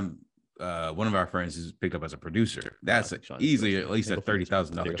the time, one of our friends is picked up as a producer. That's easily at least a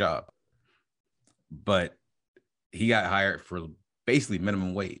 $30,000 job. But he got hired for basically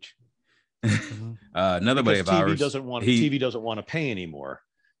minimum wage. Another buddy of ours, TV doesn't want to pay anymore.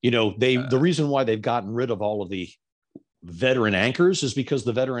 The reason why they've gotten rid of all of the veteran anchors is because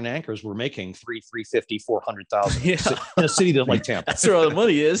the veteran anchors were making $350,000, $400,000 in a city that like Tampa. That's where all the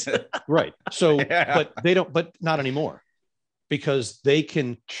money is. Right. So, but not anymore, because they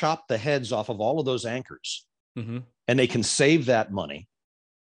can chop the heads off of all of those anchors, and they can save that money,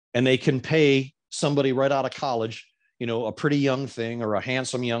 and they can pay somebody right out of college, a pretty young thing or a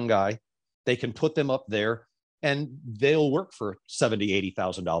handsome young guy. They can put them up there, and they'll work for $70,000,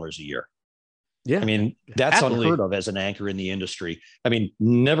 $80,000 a year. Yeah. I mean, that's unheard of as an anchor in the industry. I mean,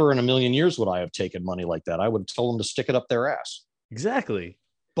 never in a million years would I have taken money like that. I would have told them to stick it up their ass. Exactly.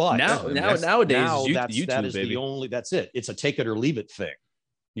 But nowadays, YouTube, that is that's it. It's a take it or leave it thing.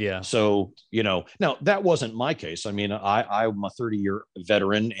 Yeah. So, now that wasn't my case. I mean, I'm a 30-year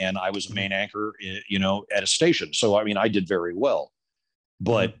veteran, and I was a main anchor, at a station. So, I mean, I did very well,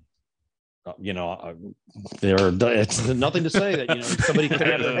 but it's nothing to say that somebody could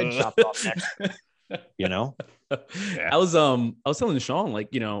have their head chopped off next. I was telling Sean, like,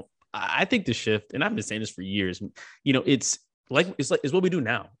 I think the shift, and I've been saying this for years, it's what we do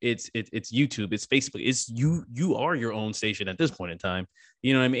now. It's YouTube, it's Facebook, it's you are your own station at this point in time.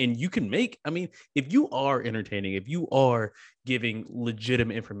 You know what I mean? And you can make, if you are entertaining, if you are giving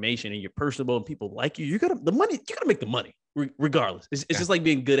legitimate information and you're personable and people like you, you're gonna make the money regardless. It's just like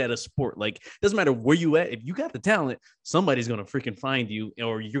being good at a sport. Like, it doesn't matter where you at. If you got the talent, somebody's gonna freaking find you,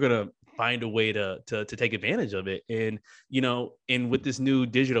 or you're gonna find a way to take advantage of it. And and with this new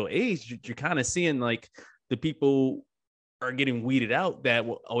digital age, you're kind of seeing like the people are getting weeded out that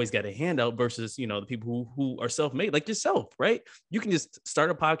will always got a handout versus, the people who are self-made, like yourself, right? You can just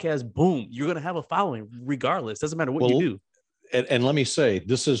start a podcast, boom, you're going to have a following regardless. Doesn't matter what you do. And let me say,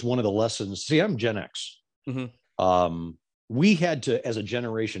 this is one of the lessons. See, I'm Gen X. We had to, as a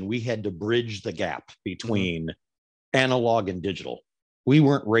generation, we had to bridge the gap between analog and digital. We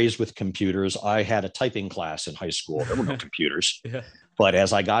weren't raised with computers. I had a typing class in high school. There were no computers. Yeah. But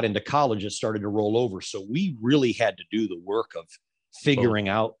as I got into college, it started to roll over. So we really had to do the work of figuring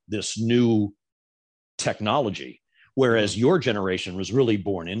out this new technology, whereas your generation was really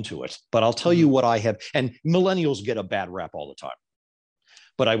born into it. But I'll tell you what I have, and millennials get a bad rap all the time.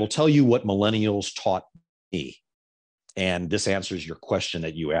 But I will tell you what millennials taught me. And this answers your question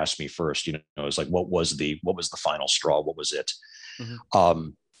that you asked me first. It's like, what was the final straw? What was it?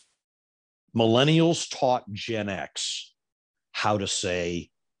 Millennials taught Gen X how to say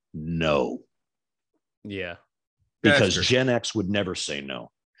no. Yeah. Because Gen X would never say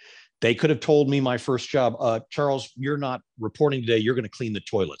no. They could have told me my first job, Charles, you're not reporting today. You're going to clean the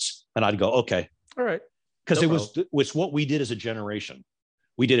toilets. And I'd go, okay. All right. Because it was what we did as a generation.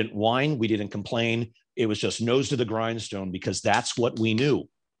 We didn't whine. We didn't complain. It was just nose to the grindstone, because that's what we knew.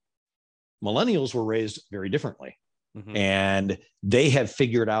 Millennials were raised very differently. And they have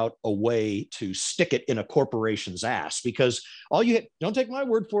figured out a way to stick it in a corporation's ass, because don't take my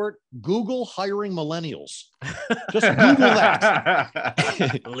word for it. Google hiring millennials. Just Google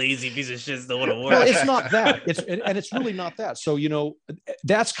that. Lazy piece of shit don't want to work. No, it's not that. It's really not that. So,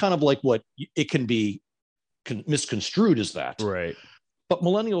 that's kind of like what it can be misconstrued as that. Right. But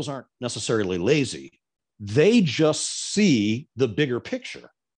millennials aren't necessarily lazy. They just see the bigger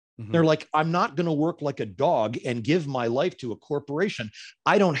picture. They're like, I'm not going to work like a dog and give my life to a corporation.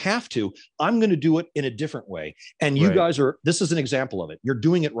 I don't have to. I'm going to do it in a different way. And you guys this is an example of it. You're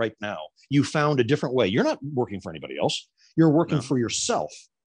doing it right now. You found a different way. You're not working for anybody else. You're working for yourself.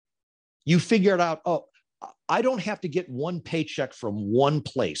 You figured out, I don't have to get one paycheck from one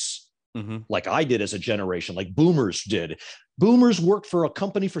place. Like I did as a generation, like boomers did. Boomers worked for a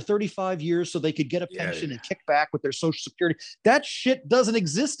company for 35 years so they could get a pension and kick back with their Social Security. That shit doesn't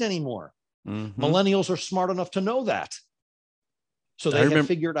exist anymore. Millennials are smart enough to know that. So they have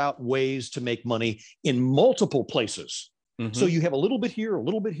figured out ways to make money in multiple places. Mhm. So you have a little bit here, a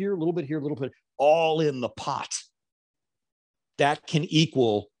little bit here, a little bit here, a little bit, all in the pot. That can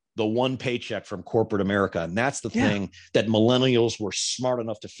equal the one paycheck from corporate America. And that's the thing that millennials were smart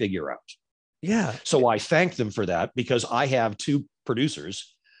enough to figure out. Yeah. So I thank them for that, because I have 2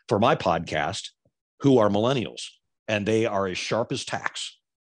 producers for my podcast who are millennials, and they are as sharp as tacks.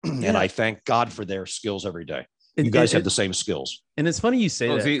 And I thank God for their skills every day. You guys have the same skills. And it's funny you say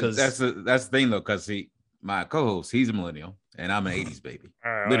that, because that's the thing though, because my co-host, he's a millennial and I'm an 80s baby.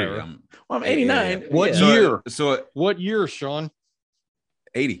 Literally, I'm 89. What year? So what year, Sean?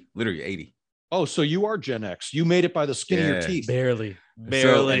 80, literally 80. Oh, so you are Gen X. You made it by the skin of your teeth. Barely.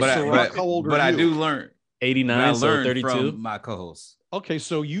 So, how old are you? I do learn 89, so 32 from my co-host. Okay,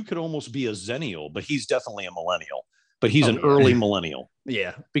 so you could almost be a zennial, but he's definitely a millennial. But he's an early millennial.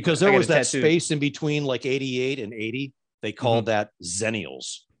 Yeah. Because there was that space in between like 88 and 80. They called that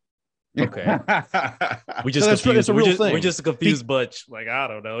zennials. Okay. We just that's a real thing. We're just a confused bunch. Like, I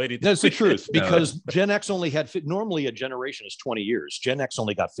don't know. That's the truth, because Gen X only had, normally a generation is 20 years. Gen X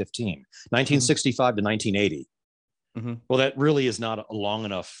only got 15, 1965 to 1980. Well, that really is not a long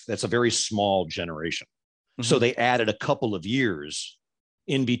enough. That's a very small generation. So they added a couple of years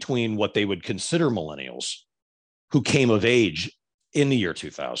in between what they would consider millennials who came of age in the year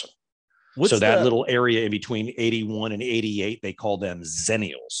 2000. So that little area in between 81 and 88, they call them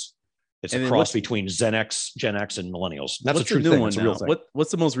zennials. It's a cross between Gen X, and millennials. That's a true thing. It's a real thing.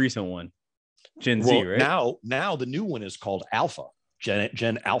 What's the most recent one? Gen Z, right? Now the new one is called Alpha.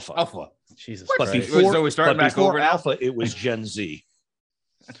 Gen Alpha. Alpha. Jesus. But Christ. before, so we're starting back before over Alpha, it was Gen Z.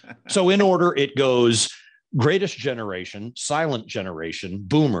 So in order, it goes greatest generation, silent generation,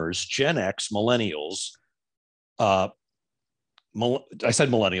 boomers, Gen X, millennials. I said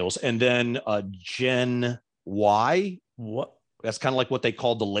millennials, and then Gen Y. What? That's kind of like what they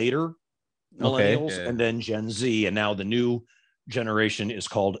called the later millennials, and then Gen Z, and now the new generation is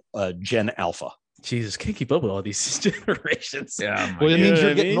called Gen Alpha. Jesus, can't keep up with all these generations. Yeah, well, it means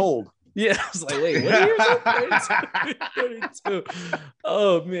you're getting old. Yeah, I was like, wait, what years? 32.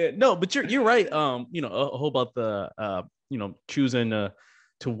 Oh man, no, but you're right. A whole about the choosing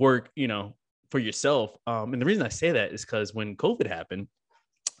to work, for yourself. And the reason I say that is because when COVID happened,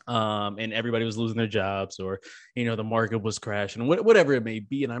 and everybody was losing their jobs, or the market was crashing, whatever it may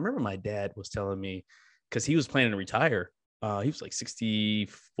be. And I remember my dad was telling me, because he was planning to retire. He was like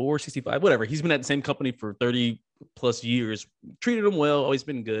 64, 65, whatever. He's been at the same company for 30 plus years, treated him well, always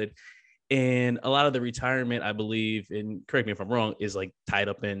been good. And a lot of the retirement, I believe, and correct me if I'm wrong, is like tied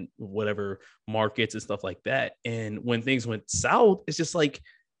up in whatever markets and stuff like that. And when things went south, it's just like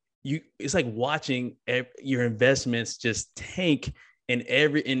it's like watching your investments just tank. And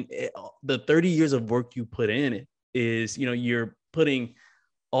the 30 years of work you put in is, you're putting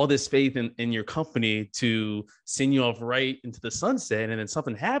all this faith in your company to send you off right into the sunset. And then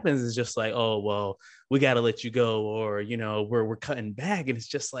something happens, it's just like, oh, well, we got to let you go, or, we're cutting back. And it's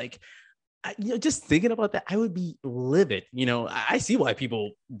just like, just thinking about that, I would be livid. I see why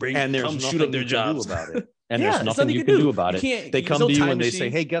people shoot up their jobs about it. And there's nothing you can do about it. They come to you and they say,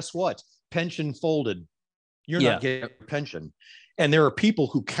 hey, guess what? Pension folded. You're not getting a pension. And there are people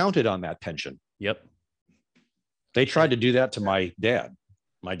who counted on that pension. Yep. They tried to do that to my dad.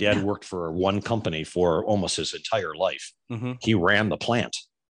 My dad worked for one company for almost his entire life. He ran the plant.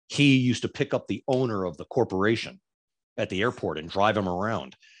 He used to pick up the owner of the corporation at the airport and drive him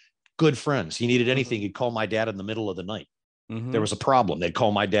around. Good friends. He needed anything, he'd call my dad in the middle of the night. There was a problem. They'd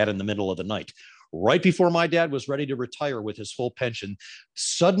call my dad in the middle of the night. Right before my dad was ready to retire with his full pension,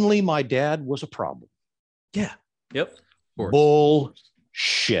 suddenly my dad was a problem. Yeah. Yep.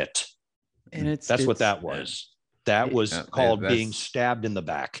 Bullshit. And that's what that was. That was called being stabbed in the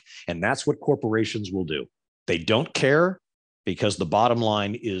back. And that's what corporations will do. They don't care because the bottom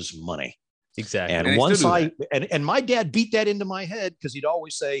line is money. Exactly. And once and my dad beat that into my head, because he'd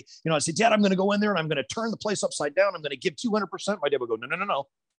always say, I said, Dad, I'm going to go in there and I'm going to turn the place upside down. I'm going to give 200%. My dad would go, no.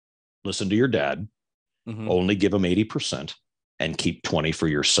 Listen to your dad. Only give him 80% and keep 20 for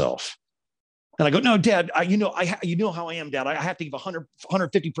yourself. And I go, no, Dad, you know how I am, Dad. I have to give 150%.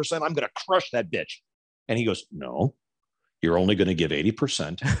 I'm going to crush that bitch. And he goes, no, you're only going to give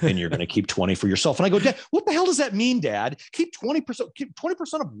 80% and you're going to keep 20 for yourself. And I go, Dad, what the hell does that mean, Dad? Keep 20%. Keep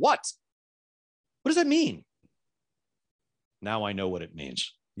 20% of what? What does that mean? Now I know what it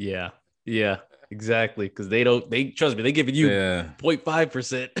means. Yeah, exactly. Because they trust me, they giving you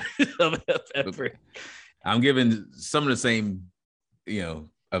 0.5% of effort. I'm giving some of the same,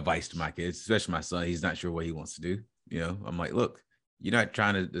 advice to my kids, especially my son. He's not sure what he wants to do. I'm like, look, you're not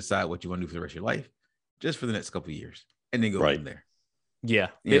trying to decide what you want to do for the rest of your life, just for the next couple of years, and then go from there. Yeah.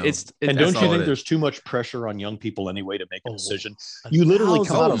 You know, And that's don't you all think it there's is. too much pressure on young people anyway to make a Oh, decision? a You literally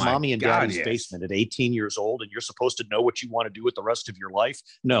come thousand. out Oh of my mommy and God, daddy's yes. basement at 18 years old, and you're supposed to know what you want to do with the rest of your life.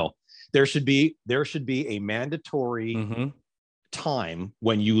 No, there should be a mandatory Mm-hmm. time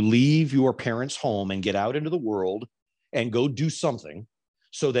when you leave your parents' home and get out into the world and go do something,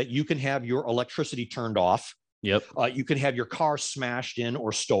 so that you can have your electricity turned off. Yep. You can have your car smashed in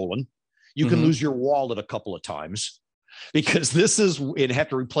or stolen. You can Mhm. lose your wallet a couple of times, because this is, and have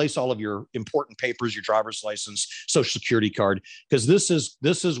to replace all of your important papers, your driver's license, social security card, because this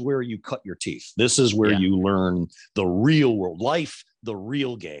is where you cut your teeth. This is where Yeah. you learn the real world life, the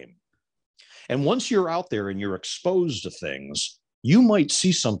real game. And once you're out there and you're exposed to things, you might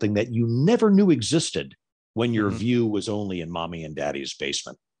see something that you never knew existed when your Mhm. view was only in mommy and daddy's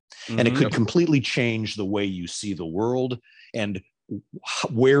basement. And it Mhm. could completely change the way you see the world and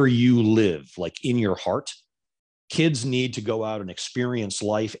where you live, like in your heart. Kids need to go out and experience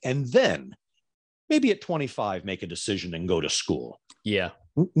life, and then maybe at 25 make a decision and go to school. Yeah.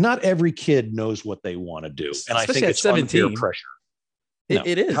 Not every kid knows what they want to do, and I Especially think at it's unfair 17. pressure.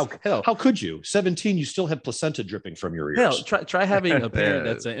 It is. Hell, How could you? 17, you still have placenta dripping from your hell, ears. try having a parent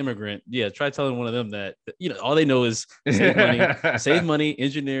Yeah. that's an immigrant. Yeah, try telling one of them that, you know, all they know is save money,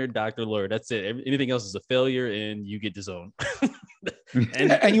 engineer, doctor, lawyer. That's it. Anything else is a failure, and you get disowned.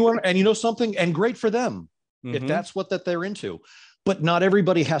 And you know something, and great for them if Mhm. that's what that they're into. But not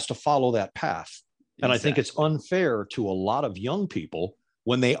everybody has to follow that path. And I think it's unfair to a lot of young people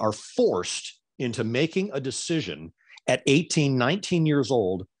when they are forced into making a decision at 18, 19 years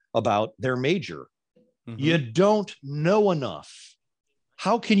old about their major. Mhm. You don't know enough.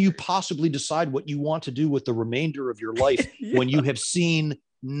 How can you possibly decide what you want to do with the remainder of your life Yeah. when you have seen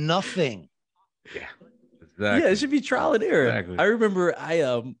nothing? Yeah. Yeah, it should be trial and error. Exactly. I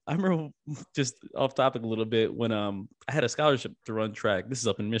remember just off topic a little bit when I had a scholarship to run track. This is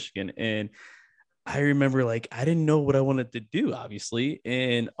up in Michigan, and I remember like I didn't know what I wanted to do, obviously,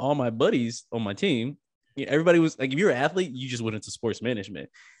 and all my buddies on my team, you know, everybody was like, if you're an athlete, you just went into sports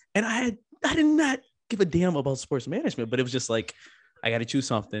management, and I did not give a damn about sports management, but it was just like I got to choose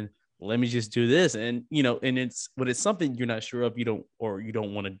something. Let me just do this, and you know, and it's when it's something you're not sure of, you don't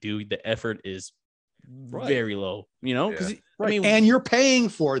want to do. The effort is very low, you know, because Right. I mean, And you're paying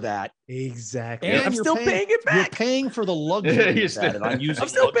for that. exactly. And I'm still paying it back. You're paying for the luxury You're of that. And I'm using I'm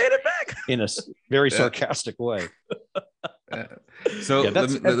still luxury paying it back. in a very sarcastic way. So Yeah,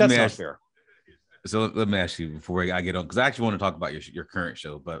 that's let not me ask, fair. So let me ask you before I get on, because I actually want to talk about your current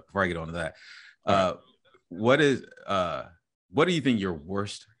show, but before I get on to that, what do you think your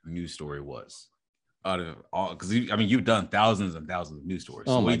worst news story was? Out of all, because I mean, you've done thousands and thousands of news stories.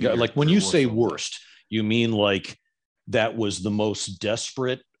 Oh So my God. Like when you say worst, you mean like that was the most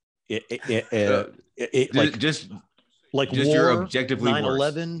desperate, like just war, your objectively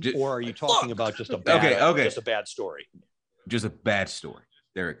 9/11, worst. or are you talking about just a bad, just a bad story? Just a bad story.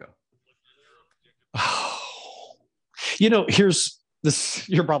 There we go. You know, here's this.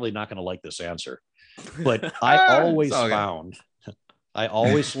 You're probably not going to like this answer, but I always found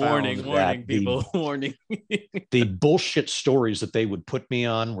Warning, that people, warning. the bullshit stories that they would put me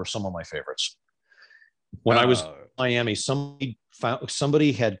on were some of my favorites. When I was in Miami,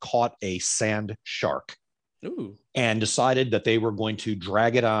 somebody had caught a sand shark. Ooh. And decided that they were going to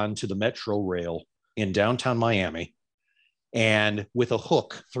drag it on to the metro rail in downtown Miami, and with a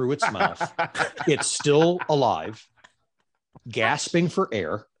hook through its mouth, it's still alive, gasping for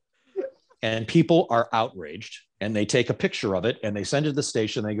air, and people are outraged, and they take a picture of it and they send it to the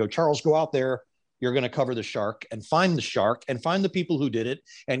station. They go, Charles, go out there. You're going to cover the shark and find the people who did it,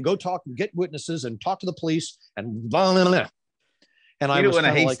 and go talk and get witnesses and talk to the police and blah, blah, blah. And I was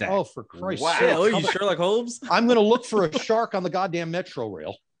kind of like, oh, for Christ's sake. Yeah, you Sherlock Holmes? I'm going to look for a shark on the goddamn metro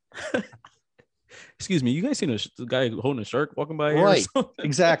rail. Excuse me, you guys seen a guy holding a shark walking by here? Right,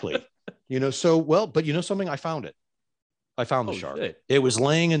 exactly. You know, so, well, but you know something? I found it. I found the shark. Shit. It was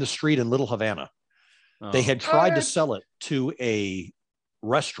laying in the street in Little Havana. They had tried to sell it to a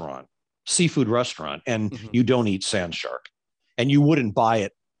restaurant, seafood restaurant, and you don't eat sand shark. And you wouldn't buy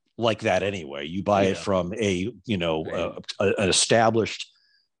it like that anyway. You buy it from a, you know, an established,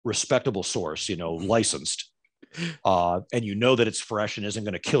 respectable source, you know, licensed. And you know that it's fresh and isn't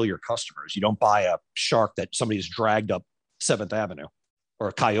going to kill your customers. You don't buy a shark that somebody's dragged up 7th Avenue or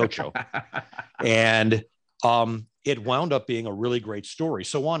a Cayocho. And it wound up being a really great story.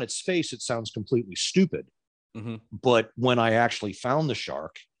 So on its face, it sounds completely stupid. But when I actually found the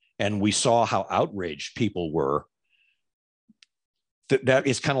shark and we saw how outraged people were, that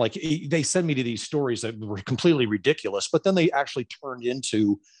is kind of like, they send me to these stories that were completely ridiculous, but then they actually turned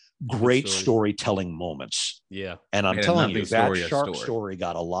into great stories. storytelling moments. Yeah. And I'm Made a telling you, nothing that story a shark story. story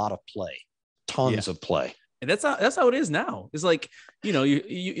got a lot of play, tons of play. And that's how it is now. It's like, you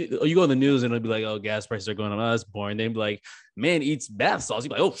go on the news and it'll be like, oh, gas prices are going up. Oh, that's boring. They'd be like, man eats bath salts.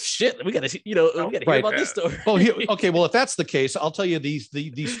 You're like, oh shit, we gotta hear about this story. Well, okay. Well, if that's the case, I'll tell you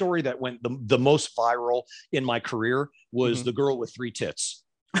the story that went the most viral in my career was the girl with 3 tits,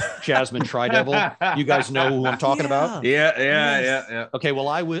 Jasmine Tridevil. You guys know who I'm talking about? Yeah. Okay. Well,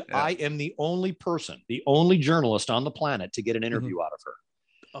 I am the only journalist on the planet to get an interview out of her.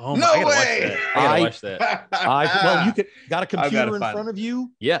 Oh no I gotta way! Watch that. Well, you got a computer in front of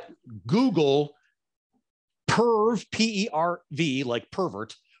you. Yeah. Google perv, PERV, like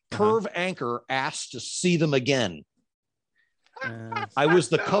pervert. Perv anchor asked to see them again. I was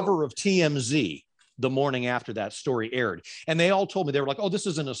the cover of TMZ the morning after that story aired, and they all told me, they were like, "Oh, this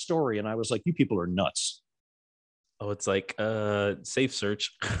isn't a story," and I was like, "You people are nuts." Oh, it's like safe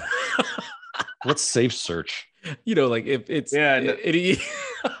search. What's safe search? Like if it's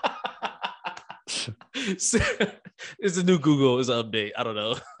it's a new Google is an update. I don't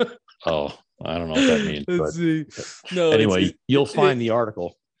know. Oh, I don't know what that means. Let's see. No, anyway, you'll find the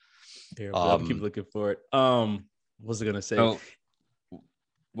article. Here, I'll keep looking for it. What was I gonna say? So,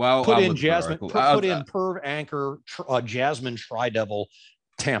 well, put in Jasmine. Put in perv anchor Jasmine Tridevil,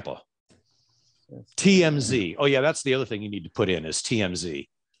 Tampa. TMZ. Oh yeah, that's the other thing you need to put in is TMZ.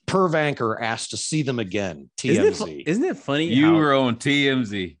 Perv anchor asked to see them again. TMZ. Isn't it funny? You were on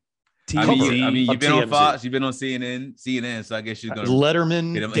TMZ. I mean, you've been TMZ. on Fox, you've been on CNN, so I guess you're gonna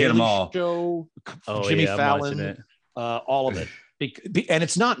Letterman, hit them all. Show, Jimmy Fallon, all of it. And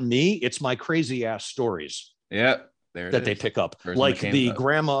it's not me; it's my crazy ass stories. Yeah, that they pick up, like the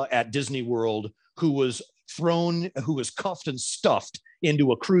grandma at Disney World who was cuffed and stuffed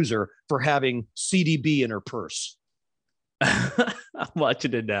into a cruiser for having CDB in her purse. I'm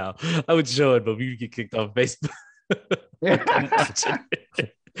watching it now. I would show it, but we get kicked off Facebook. I'm watching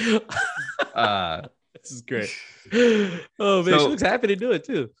it. This is great. Oh man, she looks happy to do it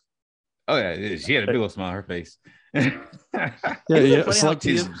too. Oh yeah, she had a big old smile on her face. Yeah. It's like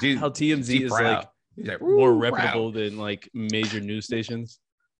how TMZ is like more reputable than like major news stations.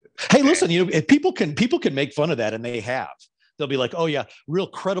 Hey, listen, if people can make fun of that, and they have. They'll be like, "Oh yeah, real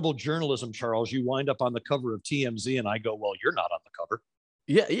credible journalism, Charles. You wind up on the cover of TMZ," and I go, "Well, you're not on the cover."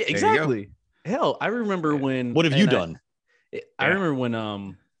 Yeah, exactly. Hell, I remember when. What have you done? I remember when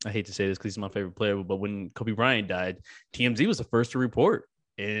I hate to say this because he's my favorite player, but when Kobe Bryant died, TMZ was the first to report,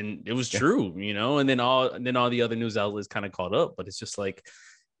 and it was true, and then all the other news outlets kind of caught up. But it's just like,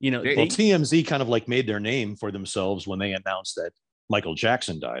 TMZ kind of like made their name for themselves when they announced that Michael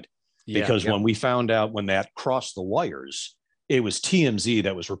Jackson died, because when we found out when that crossed the wires, it was TMZ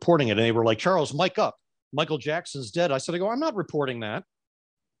that was reporting it, and they were like, "Charles, mic up, Michael Jackson's dead." I said, "I'm not reporting that."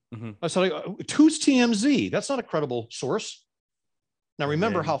 Mm-hmm. I said, "Who's TMZ? That's not a credible source." Now,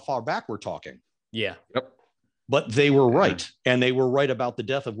 remember how far back we're talking. Yeah. Yep. But they were right. And they were right about the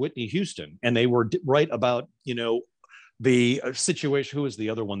death of Whitney Houston. And they were right about, the situation. Who is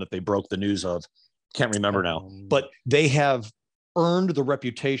the other one that they broke the news of? Can't remember now. But they have earned the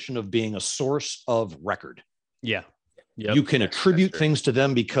reputation of being a source of record. Yeah. Yep. You can attribute things to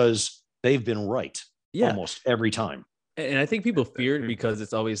them because they've been right almost every time. And I think people fear it because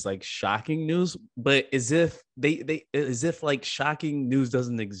it's always like shocking news, but as if like shocking news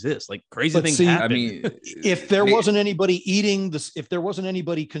doesn't exist, like crazy things happen. I mean, if there wasn't anybody eating this, if there wasn't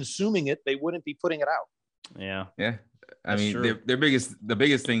anybody consuming it, they wouldn't be putting it out. Yeah. I mean, the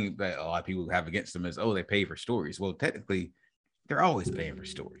biggest thing that a lot of people have against them is, they pay for stories. Well, technically, they're always paying for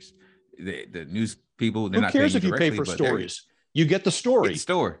stories. The news people, they're not paying. Who cares if you pay for stories? You get the story. Get the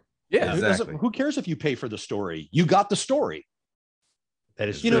store. Yeah, exactly. Who cares if you pay for the story? You got the story. That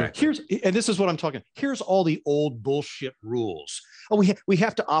is, and this is what I'm talking. Here's all the old bullshit rules. Oh, we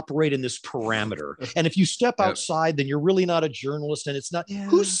have to operate in this parameter. And if you step outside, then you're really not a journalist. And it's not. Yeah.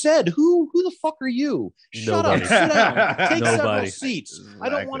 Who said? Who the fuck are you? Shut up. Sit down. Take several seats. Exactly. I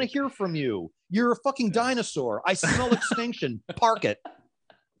don't want to hear from you. You're a fucking dinosaur. I smell extinction. Park it.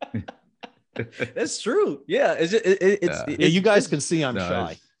 That's true. Yeah. You guys can see I'm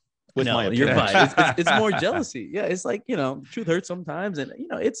shy. You're fine. It's more jealousy. Yeah, it's like, truth hurts sometimes, and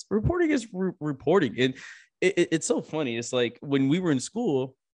it's reporting is reporting, and it's so funny. It's like when we were in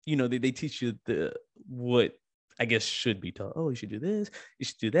school, they teach you what I guess should be taught. Oh, you should do this, you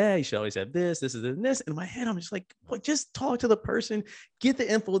should do that, you should always have this, and this. In my head, I'm just like, what? Just talk to the person, get the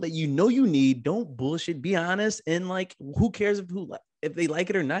info that you need. Don't bullshit. Be honest, and like, who cares if they like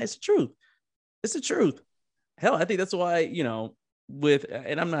it or not? It's the truth. It's the truth. Hell, I think that's why with,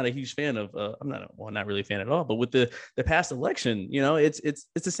 and I'm not a huge fan of, not really a fan at all, but with the past election, it's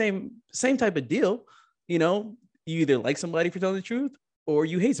the same type of deal. You either like somebody for telling the truth or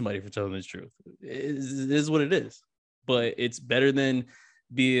you hate somebody for telling the truth. It is what it is. But it's better than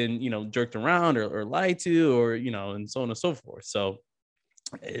being, jerked around or lied to, or, and so on and so forth. So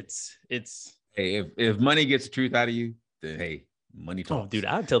it's hey, if money gets the truth out of you, then hey, money talks. Oh, dude,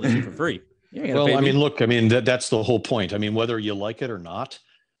 I'd tell the truth for free. Well, I mean, look, that's the whole point. I mean, whether you like it or not,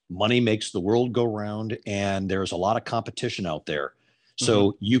 money makes the world go round, and there's a lot of competition out there.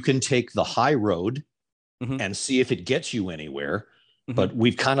 So you can take the high road and see if it gets you anywhere. But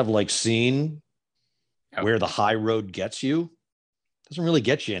we've kind of like seen where the high road gets you. It doesn't really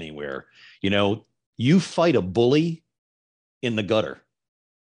get you anywhere. You fight a bully in the gutter.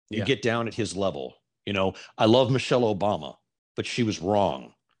 You get down at his level. I love Michelle Obama, but she was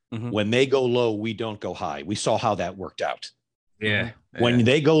wrong. When they go low, we don't go high. We saw how that worked out. Yeah. When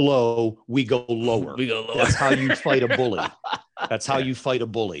they go low, we go lower. That's how you fight a bully. That's how you fight a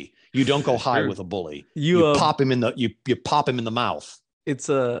bully. You don't go high with a bully. You pop him in the you pop him in the mouth. It's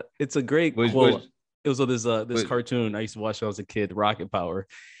a great quote. It was on this cartoon I used to watch when I was a kid, Rocket Power,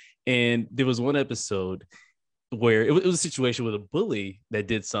 and there was one episode where it was a situation with a bully that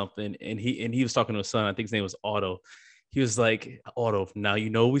did something, and he was talking to his son. I think his name was Otto. He was like, Otto, now you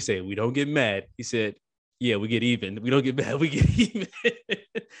know what we say. We don't get mad. He said, yeah, we get even. We don't get mad. We get even.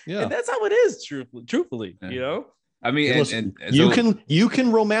 Yeah. And that's how it is, truthfully, I mean, listen, you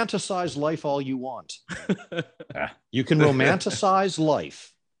can romanticize life all you want. You can romanticize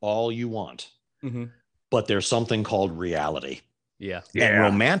life all you want. But there's something called reality. Yeah. And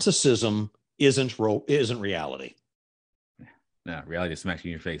romanticism isn't reality. No, reality smacks you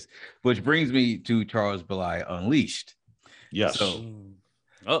in your face. Which brings me to Charles Billi Unleashed. Yes. So,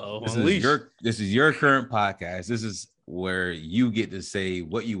 this is your current podcast. This is where you get to say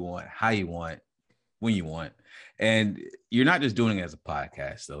what you want, how you want, when you want, and you're not just doing it as a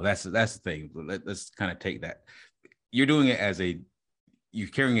podcast. Though that's the thing. Let's kind of take that. You're doing it you're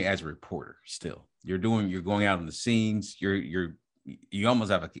carrying it as a reporter. Still, you're going out on the scenes. You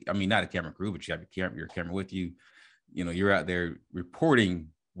almost have not a camera crew, but you have your camera with you. You're out there reporting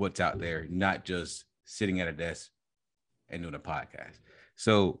what's out there, not just sitting at a desk and doing a podcast.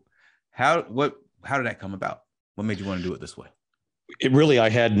 So how did that come about? What made you want to do it this way? It really, I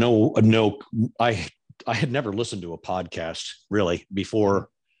had I had never listened to a podcast really before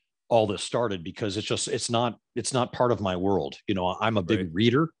all this started, because it's not part of my world. I'm a big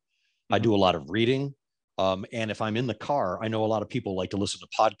reader. I do a lot of reading. And if I'm in the car, I know a lot of people like to listen to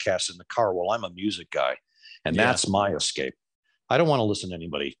podcasts in the car. Well, I'm a music guy, and that's my escape. I don't want to listen to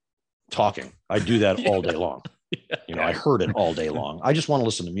anybody talking. I do that all day long. I heard it all day long. I just want to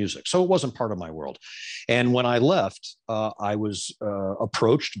listen to music. So it wasn't part of my world. And when I left, I was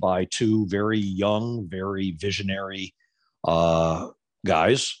approached by two very young, very visionary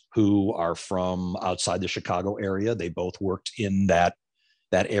guys who are from outside the Chicago area. They both worked in that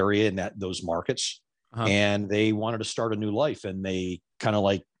area, in those markets. And they wanted to start a new life. And they kind of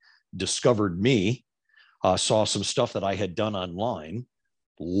like discovered me, saw some stuff that I had done online,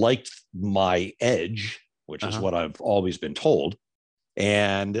 liked my edge, which is what I've always been told,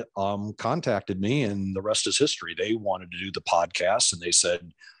 and contacted me, and the rest is history. They wanted to do the podcast, and they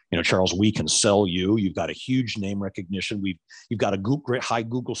said, Charles, we can sell you. You've got a huge name recognition. You've got a great high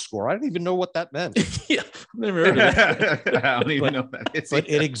Google score. I don't even know what that meant. Yeah, I've never heard of that. I don't even know what that is. But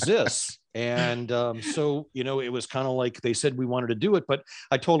it exists. And so, it was kind of like they said we wanted to do it. But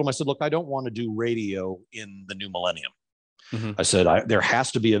I told them, I said, look, I don't want to do radio in the new millennium. I said, there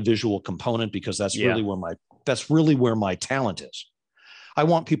has to be a visual component, because that's really where my talent is. I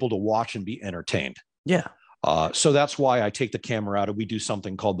want people to watch and be entertained. Yeah. So that's why I take the camera out, and we do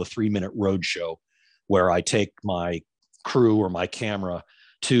something called the 3-minute road show, where I take my crew or my camera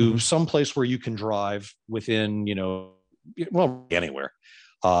to some place where you can drive within, anywhere.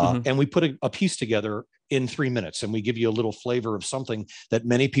 And we put a piece together in 3 minutes, and we give you a little flavor of something that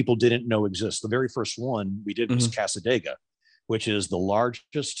many people didn't know exists. The very first one we did was Casadega, which is the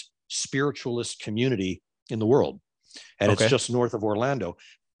largest spiritualist community in the world. And it's just north of Orlando.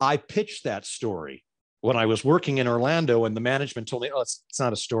 I pitched that story when I was working in Orlando, and the management told me, oh, it's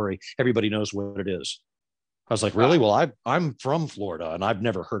not a story. Everybody knows what it is. I was like, really? Well, I'm from Florida, and I've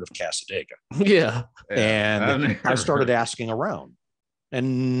never heard of Casadega. Yeah. And I started asking around,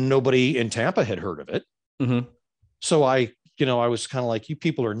 and nobody in Tampa had heard of it. So I was kind of like, you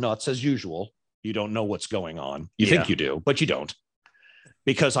people are nuts as usual. You don't know what's going on. You think you do, but you don't.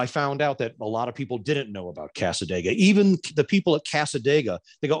 Because I found out that a lot of people didn't know about Casadega. Even the people at Casadega,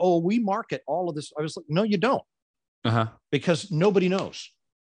 they go, oh, we market all of this. I was like, no, you don't. because nobody knows.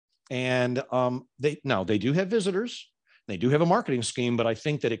 And they do have visitors. They do have a marketing scheme, but I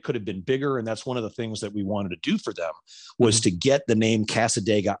think that it could have been bigger. And that's one of the things that we wanted to do for them was to get the name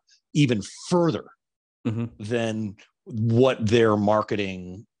Cassadaga even further than what their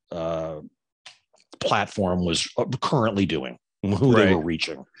marketing platform was currently doing, who they were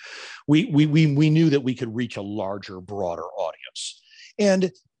reaching. We knew that we could reach a larger, broader audience.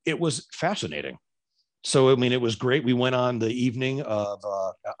 And it was fascinating. So, I mean, it was great. We went on the evening of,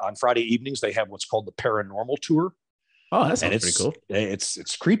 on Friday evenings, they have what's called the Paranormal Tour. Oh, that sounds pretty cool.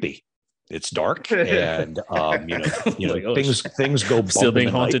 It's creepy. It's dark, and like, things go still being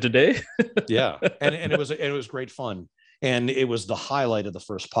haunted today. Yeah, and it was great fun, and it was the highlight of the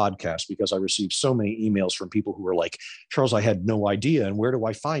first podcast because I received so many emails from people who were like, "Charles, I had no idea, and where do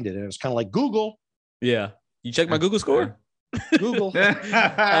I find it?" And it was kind of like Google. Yeah, you check my Google score. Google.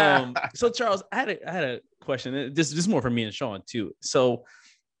 So Charles, I had a question. This is more for me and Sean too. So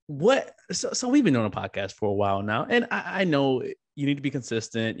we've been doing a podcast for a while now, and I know you need to be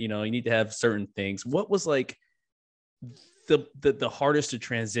consistent. You need to have certain things. What was like the hardest to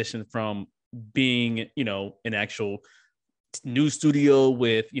transition from being, an actual news studio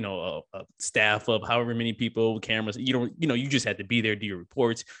with, a staff of however many people, cameras, you just had to be there, do your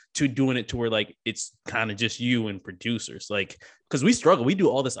reports, to doing it to where like, it's kind of just you and producers, like, cause we struggle, we do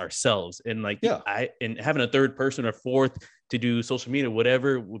all this ourselves. And like, and having a third person or fourth to do social media,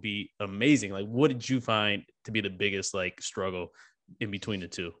 whatever, would be amazing. Like, what did you find to be the biggest like struggle in between the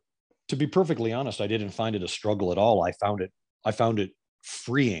two? To be perfectly honest, I didn't find it a struggle at all. I found it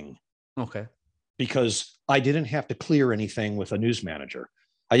freeing. Okay. Because I didn't have to clear anything with a news manager.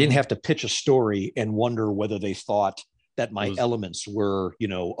 I didn't have to pitch a story and wonder whether they thought that my elements were,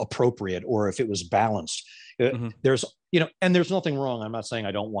 appropriate or if it was balanced. There's, and there's nothing wrong. I'm not saying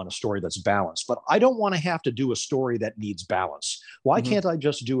I don't want a story that's balanced, but I don't want to have to do a story that needs balance. Why can't I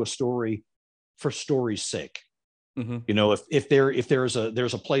just do a story for story's sake? If there's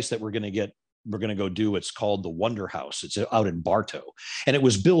a place that we're going to go do, it's called the Wonder House. It's out in Bartow, and it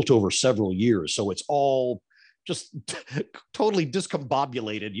was built over several years. So it's all just totally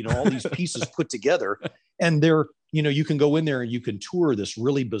discombobulated, all these pieces put together, and they're, you can go in there and you can tour this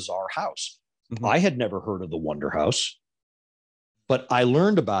really bizarre house. I had never heard of the Wonder House, but I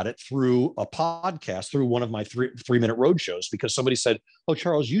learned about it through a podcast, through one of my 3-minute road shows, because somebody said, "Oh,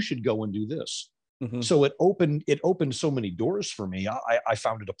 Charles, you should go and do this." So it opened so many doors for me. I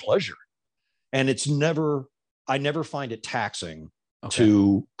found it a pleasure. And I never find it taxing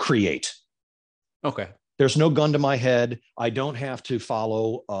to create. Okay. There's no gun to my head. I don't have to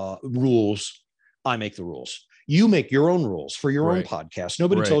follow rules. I make the rules. You make your own rules for your own podcast.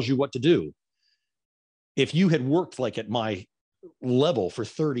 Nobody tells you what to do. If you had worked like at my level for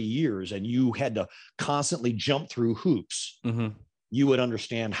 30 years and you had to constantly jump through hoops, you would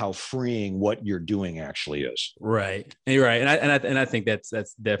understand how freeing what you're doing actually is. Right. And you're right. And I think that's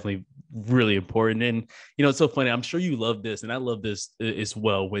definitely really important. And, it's so funny. I'm sure you love this. And I love this as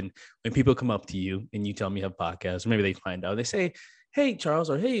well. When people come up to you and you tell me you have a podcast, or maybe they find out, they say, "Hey, Charles,"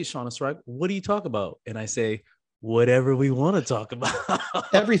 or "Hey, Sean Strike, what do you talk about?" And I say, "Whatever we want to talk about."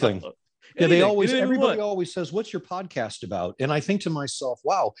 Everything. Yeah, everybody always says, "What's your podcast about?" And I think to myself,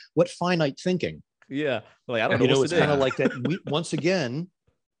 wow, what finite thinking. Yeah. Like, I don't know. It's kind of like that. Once again,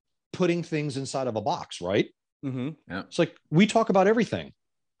 putting things inside of a box, right? Yeah. It's like, we talk about everything.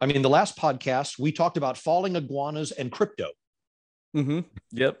 I mean, the last podcast, we talked about falling iguanas and crypto.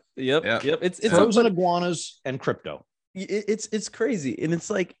 Yep. It's frozen iguanas and crypto. It's crazy. And it's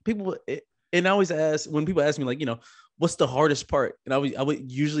like people, and I always ask, when people ask me, like, what's the hardest part? And I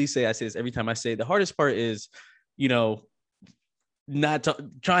would usually say, I say this every time I say, the hardest part is, not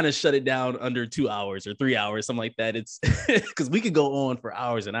trying to shut it down under 2 hours or 3 hours, something like that. It's because we could go on for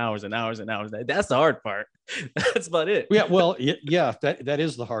hours and hours and hours and hours. That's the hard part. That's about it. Yeah. Well, yeah, that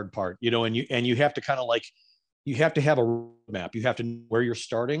is the hard part, and you have to kind of like, you have to have a roadmap. You have to know where you're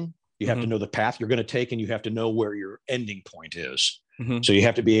starting. You have to know the path you're going to take, and you have to know where your ending point is. So you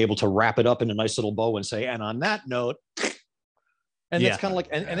have to be able to wrap it up in a nice little bow and say, and on that note, and that's kind of like,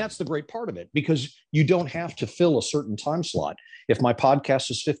 and that's the great part of it, because you don't have to fill a certain time slot. If my podcast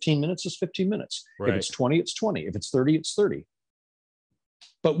is 15 minutes, it's 15 minutes. If it's 20, it's 20. If it's 30, it's 30.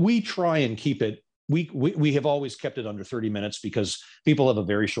 But we try and keep it. We have always kept it under 30 minutes because people have a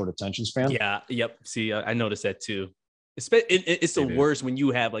very short attention span. Yeah. Yep. See, I noticed that too. It's the worst when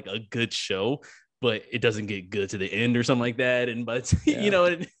you have like a good show, but it doesn't get good to the end or something like that. And, but you're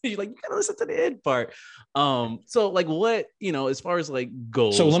like, you gotta listen to the end part. So like what, as far as like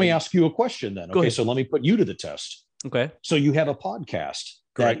goals. So let me ask you a question then. Okay. So let me put you to the test. Okay. So you have a podcast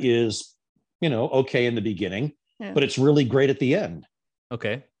that is, okay in the beginning, but it's really great at the end.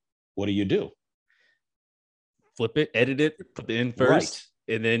 Okay. What do? Flip it, edit it, put it in first,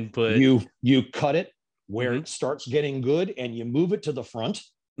 and then put you cut it where it starts getting good, and you move it to the front,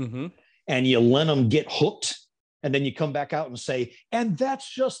 and you let them get hooked, and then you come back out and say, and that's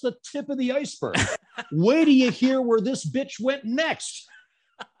just the tip of the iceberg. Wait till you hear where this bitch went next.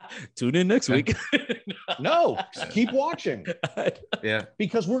 Tune in next week. No, keep watching. Yeah,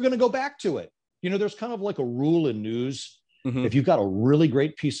 because we're going to go back to it. You know, there's kind of like a rule in news. If you've got a really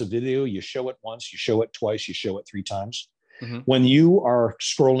great piece of video, you show it once, you show it twice, you show it 3 times. When you are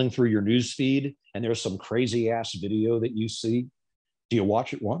scrolling through your news feed and there's some crazy ass video that you see, do you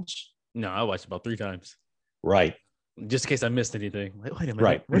watch it once? No, I watched about 3 times. Right. Just in case I missed anything. Wait a minute.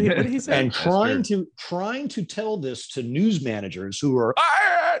 Right. What did he say? And trying to tell this to news managers who are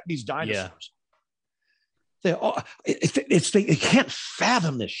these dinosaurs. Yeah. They can't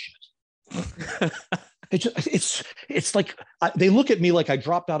fathom this shit. It's like they look at me like I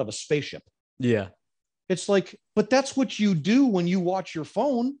dropped out of a spaceship. Yeah. It's like, but that's what you do when you watch your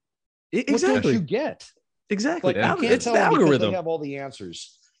phone. Exactly. What don't you get? Exactly. Like, you can't tell them because they have all the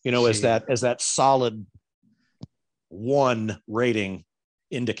answers. You know, as that solid 1 rating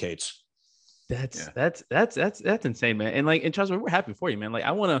indicates. That's insane, man. And Charles, we're happy for you, man. Like,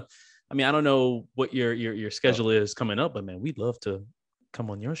 I don't know what your schedule is coming up, but man, we'd love to come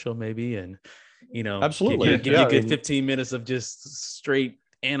on your show maybe, and absolutely give you a good 15 minutes of just straight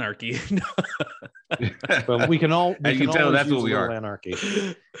anarchy. But we can all tell that's what we are. Anarchy.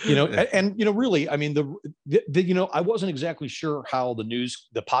 And really, I mean, the I wasn't exactly sure how the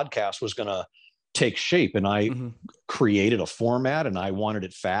podcast was going to take shape, and I created a format, and I wanted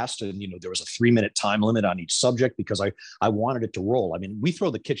it fast, and there was a 3-minute time limit on each subject because I wanted it to roll. I mean, we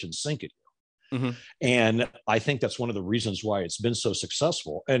throw the kitchen sink at you, and I think that's one of the reasons why it's been so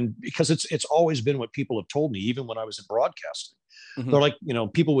successful, and because it's always been what people have told me, even when I was in broadcasting. They're like,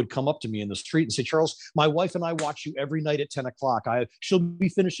 people would come up to me in the street and say, Charles, my wife and I watch you every night at 10 o'clock. She'll be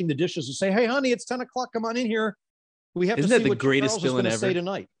finishing the dishes and say, hey, honey, it's 10 o'clock. Come on in here. We have to see what Charles is going to say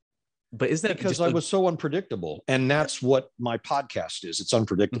tonight. But is that because I was so unpredictable, and that's what my podcast is. It's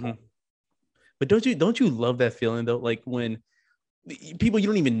unpredictable. But don't you love that feeling though? Like when people you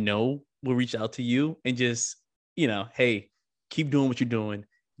don't even know will reach out to you and just hey, keep doing what you're doing.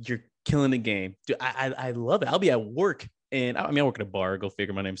 You're killing the game. Dude, I love it. I'll be at work, and I work at a bar. Go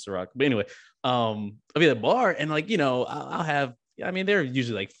figure. My name's Ciroc. But anyway, I'll be at a bar, and I'll have. I mean, they're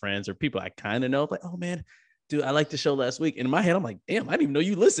usually like friends or people I kind of know. Like, oh man, dude, I liked the show last week. And in my head, I'm like, damn, I didn't even know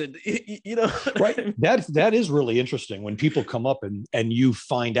you listened. Right. That is really interesting when people come up and you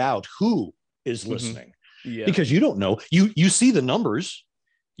find out who is listening. Yeah. Because you don't know. You see the numbers,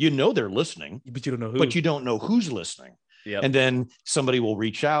 they're listening, but you don't know who. But you don't know who's listening. Yeah. And then somebody will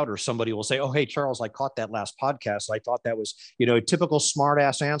reach out, or somebody will say, oh, hey, Charles, I caught that last podcast. I thought that was, a typical smart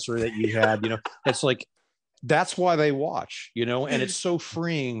ass answer that you had. It's like, that's why they watch, and it's so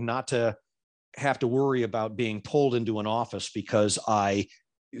freeing not to have to worry about being pulled into an office because I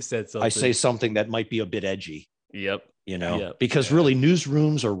say something that might be a bit edgy. Yep. Because really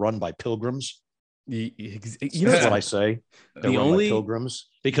newsrooms are run by pilgrims. That's what I say. They're run by pilgrims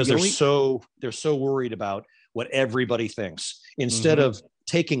because they're so worried about what everybody thinks. Instead of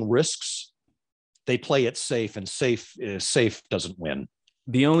taking risks, they play it safe, and safe doesn't win.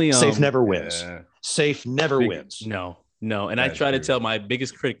 Safe never wins. Safe never wins. No. And I try to tell my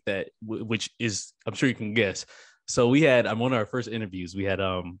biggest critic that, which is, I'm sure you can guess. So we had, on one of our first interviews, we had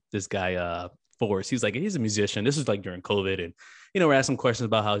this guy, Forrest. He was like, he's a musician. This was like during COVID. And, we're asking questions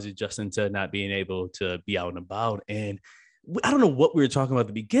about how he's adjusting to not being able to be out and about. And I don't know what we were talking about at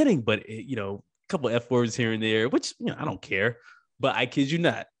the beginning, but, a couple of F words here and there, which, I don't care. But I kid you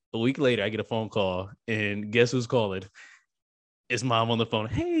not, a week later, I get a phone call, and guess who's calling? It's mom on the phone.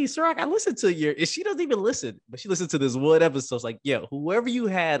 Hey, Ciroc, I listened to and she doesn't even listen, but she listened to this one episode. It's like, yeah, whoever you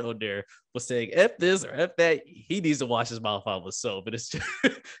had on there was saying F this or F that, he needs to wash his mouth out with soap. But it's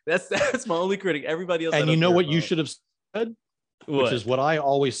just, that's my only critic. Everybody else. And you know what you should have said? Which is what I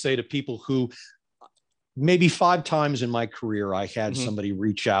always say to people who maybe 5 times in my career, I had somebody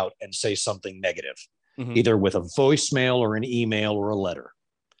reach out and say something negative, either with a voicemail or an email or a letter.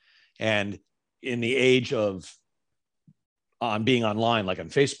 And in the age of on being online, like on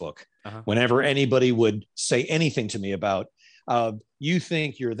Facebook, whenever anybody would say anything to me about, you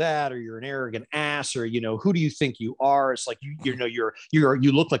think you're that, or you're an arrogant ass, or, who do you think you are? It's like,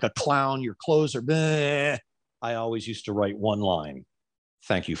 you look like a clown, your clothes are bleh. I always used to write one line.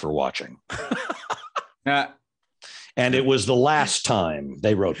 Thank you for watching. And it was the last time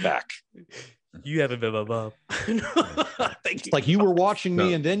they wrote back. You haven't been above. Thank you. It's like you were watching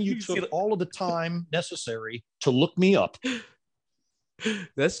me, and then you You took see- all of the time necessary to look me up.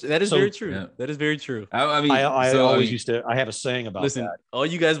 that is So- very true. Yeah. That is very true. I mean, I so, always I mean, used to. I have a saying about Listen, that. all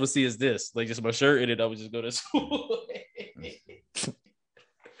you guys would see is this, like just my shirt, and then I would just go to school.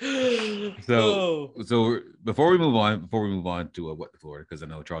 So before we move on to what the Florida, because I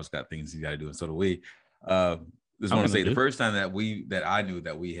know Charles got things he's got to do, and so do we. Just want to say the first time that I knew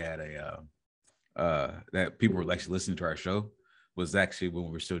that we had that people were actually listening to our show was actually when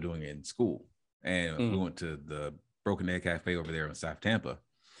we were still doing it in school, and we went to the Broken Egg Cafe over there in South Tampa,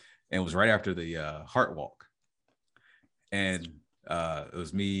 and it was right after the Heart Walk, and it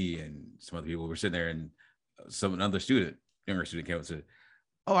was me and some other people were sitting there, and another younger student came up and said,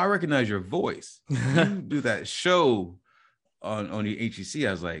 "Oh, I recognize your voice. You do that show on the HEC."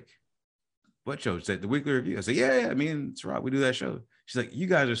 I was like, "What show?" She said, "The Weekly Review." I said, "Yeah, me and Ciroc, we do that show." She's like, "You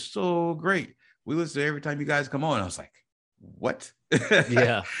guys are so great. We listen to every time you guys come on." I was like, "What?"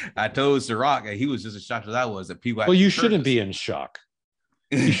 Yeah. I told Ciroc, and he was just as shocked as I was that people. Well, you shouldn't be in shock.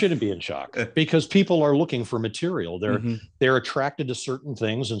 You shouldn't be in shock because people are looking for material. They're attracted to certain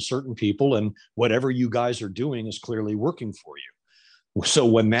things and certain people, and whatever you guys are doing is clearly working for you. So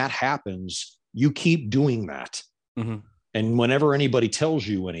when that happens, you keep doing that. And whenever anybody tells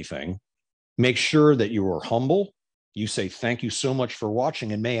you anything, make sure that you are humble. You say, "Thank you so much for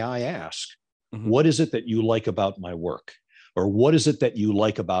watching. And may I ask, what is it that you like about my work? Or what is it that you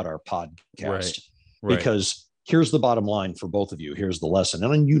like about our podcast?" Right. Because here's the bottom line for both of you. Here's the lesson.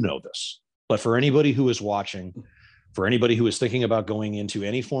 And you know this, but for anybody who is watching, for anybody who is thinking about going into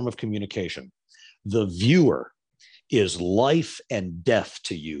any form of communication, the viewer is life and death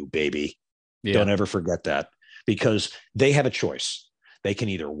to you, baby. Yeah. Don't ever forget that, because they have a choice. They can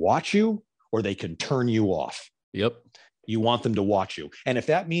either watch you or they can turn you off. Yep. You want them to watch you. And if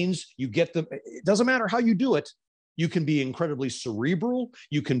that means you get them, it doesn't matter how you do it. You can be incredibly cerebral.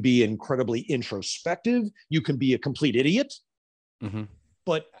 You can be incredibly introspective. You can be a complete idiot,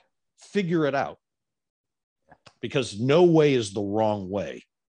 but figure it out, because no way is the wrong way.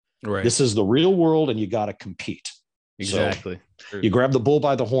 Right. This is the real world, and you got to compete. Exactly. So you grab the bull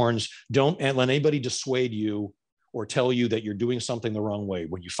by the horns. Don't let anybody dissuade you or tell you that you're doing something the wrong way.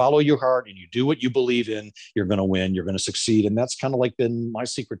 When you follow your heart and you do what you believe in, you're going to win. You're going to succeed. And that's kind of like been my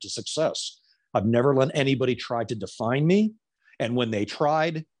secret to success. I've never let anybody try to define me. And when they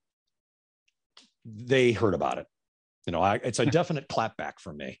tried, they heard about it. It's a definite clapback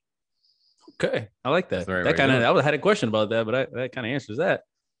from me. Okay. I like that. Right, that kind of, I had a question about that, but that kind of answers that.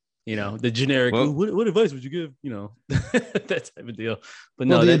 The generic, what advice would you give? That type of deal. But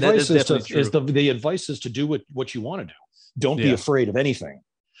no, the that's advice true. The advice is to do what you want to do. Don't be afraid of anything,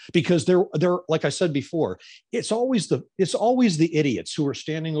 because they're like I said before, it's always the idiots who are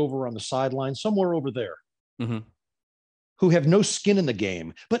standing over on the sideline somewhere over there, who have no skin in the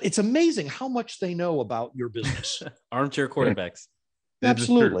game. But it's amazing how much they know about your business. Armchair quarterbacks.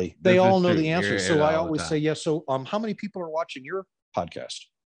 Absolutely, they all know the answer. answers. So I always say yes. So how many people are watching your podcast?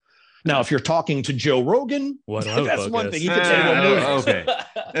 Now, if you're talking to Joe Rogan, that's one thing. He can tell you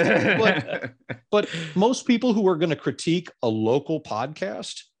okay. But most people who are going to critique a local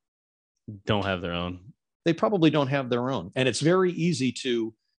podcast don't have their own. They probably don't have their own. And it's very easy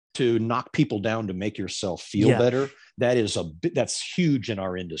to knock people down to make yourself feel better. That's huge in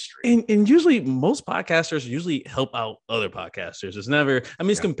our industry. And usually most podcasters usually help out other podcasters. It's never,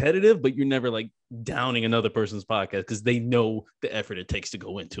 it's competitive, but you're never like downing another person's podcast because they know the effort it takes to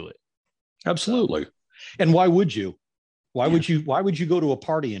go into it. Absolutely. And why would you? Why would you go to a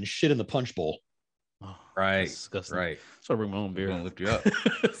party and shit in the punch bowl? Oh, right. Disgusting. Right. So I bring my own beer. I'm gonna lift you up.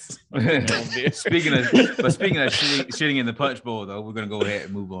 Speaking of shitting in the punch bowl, though, we're gonna go ahead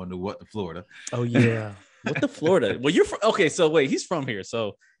and move on to what the Florida. Oh yeah. What the Florida? Well, you're from, okay. So wait, he's from here.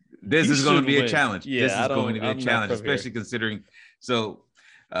 So this is going to be a challenge. Yeah, this is going to be a challenge, especially considering. So,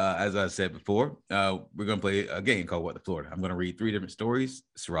 as I said before, we're going to play a game called What the Florida. I'm going to read 3 different stories.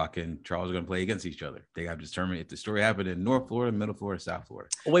 Ciroc and Charles are going to play against each other. They have to determine if the story happened in North Florida, Middle Florida, South Florida.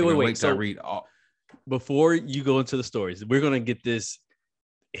 Wait. So I read all. Before you go into the stories, we're going to get this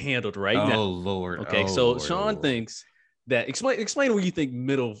handled right now. Oh Lord. Okay. So Sean thinks that explain where you think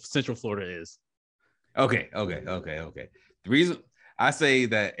Middle Central Florida is. Okay. The reason I say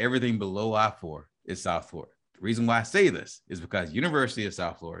that everything below I-4 is South Florida. The reason why I say this is because University of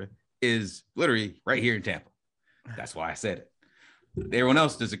South Florida is literally right here in Tampa. That's why I said it. Everyone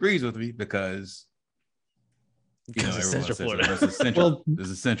else disagrees with me because it's Central Florida. This is Central. Well, this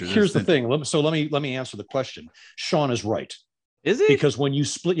is Central. Here's the thing. So let me answer the question. Sean is right. Is he? Because when you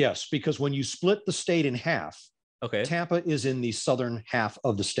split the state in half, okay, Tampa is in the southern half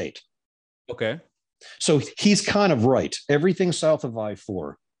of the state. Okay. So he's kind of right. Everything south of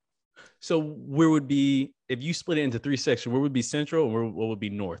I-4. So where would be, if you split it into 3 sections, where would be central and what would be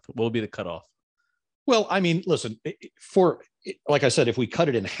north? What would be the cutoff? Well, I mean, listen, like I said, if we cut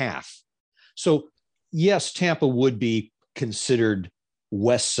it in half, so yes, Tampa would be considered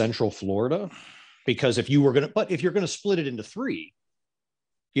West Central Florida, because if you're going to split it into 3,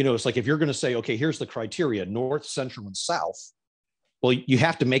 it's like if you're going to say, okay, here's the criteria, North, Central, and South. Well, you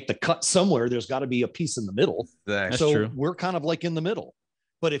have to make the cut somewhere. There's got to be a piece in the middle. That's so true. We're kind of like in the middle.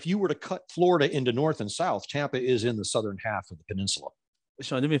 But if you were to cut Florida into North and South, Tampa is in the southern half of the peninsula.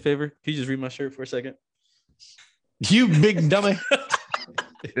 Sean, do me a favor. Can you just read my shirt for a second? You big dummy.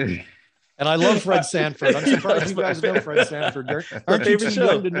 And I love Fred Sanford. I'm surprised you guys know Fred Sanford. Aren't you too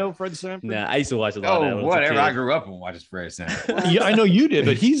young to know Fred Sanford? Nah, I used to watch a lot of that. Whatever. I grew up and watched Fred Sanford. Yeah, I know you did,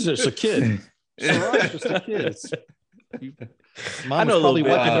 but he's just a kid. Sarah's just a kid. Mom was probably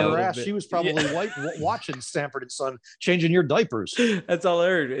wiping her ass. She was probably watching Sanford and Son changing your diapers. That's all I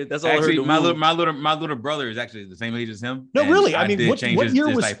heard. That's all actually, I heard. My little brother is actually the same age as him. No, really. I mean, what year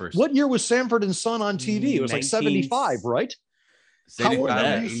was Sanford and Son on TV? It was like 75, right? How old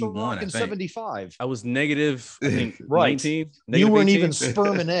were you so rock in 75? I was negative, I think, right. 19. You weren't 18. Even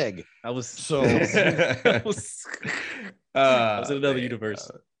sperm and egg. I was so. I was in another universe.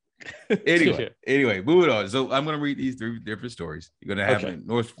 Anyway, moving on. So I'm going to read these 3 different stories. You're going to have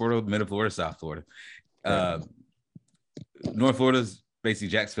North Florida, Middle Florida, South Florida. North Florida is basically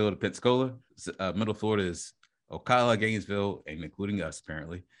Jacksonville to Pensacola. Middle Florida is Ocala, Gainesville, and including us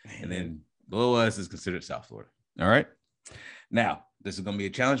apparently. And then below us is considered South Florida. All right. Now, this is going to be a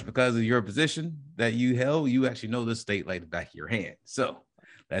challenge because of your position that you held. You actually know this state like the back of your hand. So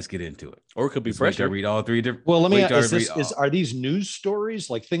let's get into it. Or it could be fresh. I read all 3 different. Well, let me ask, are these news stories,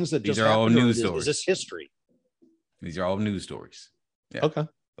 like things that these just are all news stories? Is this history? These are all news stories. Yeah. Okay.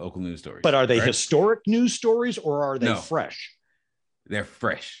 Local news stories. But are they historic news stories or are they fresh? They're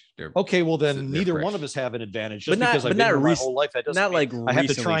fresh. They're okay. Well, then neither one of us have an advantage. Just because I've been here my whole life, that doesn't not like I have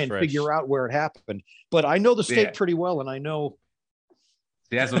to try and figure out where it happened. But I know the state pretty well, and I know.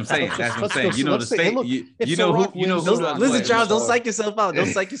 That's what I'm saying. That's what I'm saying. You know the state. You know who. You know who. Listen, Charles, don't psych yourself out. Don't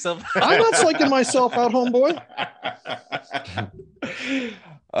psych yourself out. I'm not psyching myself out, homeboy.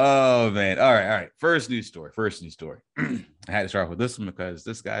 Oh man. All right. First news story. I had to start with this one because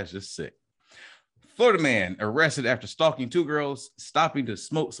this guy's just sick. Florida man arrested after stalking 2 girls, stopping to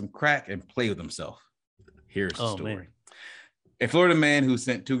smoke some crack and play with himself. Here's the story. Man. A Florida man who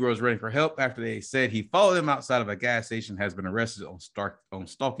sent 2 girls running for help after they said he followed them outside of a gas station has been arrested on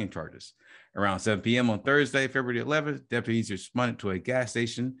stalking charges. Around 7 p.m. on Thursday, February 11th, deputies responded to a gas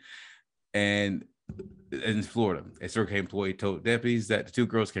station in Florida. A Circle K employee told deputies that the 2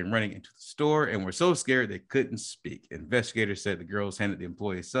 girls came running into the store and were so scared they couldn't speak. Investigators said the girls handed the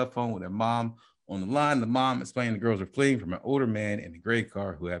employee a cell phone with their mom on the line. The mom explained the girls were fleeing from an older man in a gray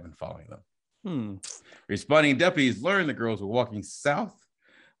car who had been following them. Responding deputies learned the girls were walking south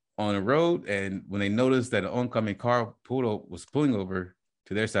on a road, and when they noticed that an oncoming car was pulling over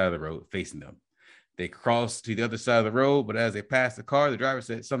to their side of the road, facing them, they crossed to the other side of the road. But as they passed the car, the driver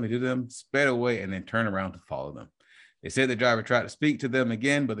said something to them, sped away, and then turned around to follow them. They said the driver tried to speak to them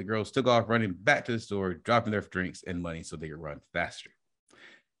again, but the girls took off running back to the store, dropping their drinks and money so they could run faster.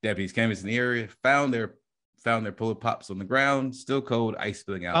 Deputies canvassed in the area, found their Polar Pops on the ground, still cold, ice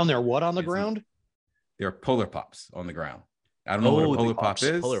spilling out. Found their what on the ground? Their Polar Pops on the ground. I don't know what a Polar Pop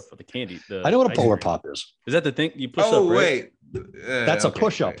is. Polar for the candy. I know what a Polar Pop is. Is that the thing you push up? Oh, wait. That's a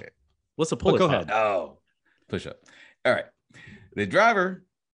push up. What's a Polar Pop? Go ahead. Oh, push up. All right. The driver.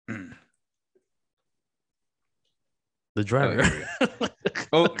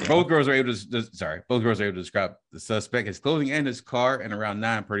 Both girls were able to describe the suspect, his clothing, and his car. And around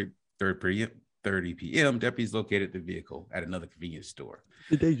 9:30 p.m., deputies located the vehicle at another convenience store.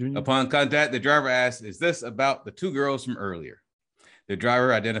 Upon contact, the driver asked, "Is this about the 2 girls from earlier?" The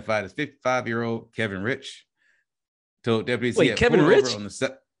driver, identified as 55-year-old Kevin Rich, told deputies he had Kevin pulled Rich? over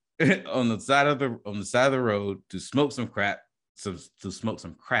on the side of the road to smoke some crack.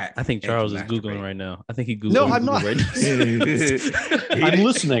 I think Charles is Googling right now. I think he Googled. No, I'm not. Right I'm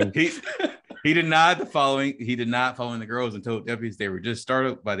listening. He denied following the girls and told deputies they were just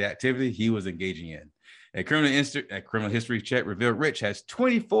startled by the activity he was engaging in. A criminal history check revealed Rich has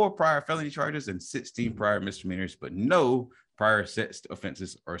 24 prior felony charges and 16 prior misdemeanors, but no prior sex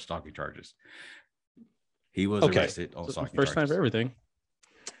offenses or stalking charges. He was arrested on stalking first time for everything.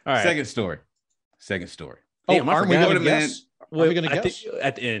 All right. Second story. Damn, aren't we going to guess? Are we going to guess?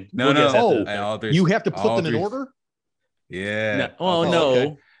 At the end. No. You have to put them in order? Yeah.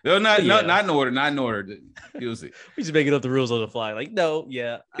 No. No, not in order. Not in order. You'll see. We just making up the rules on the fly. Like, no,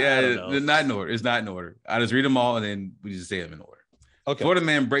 yeah. Not in order. It's not in order. I just read them all and then we just say them in order. Okay. Florida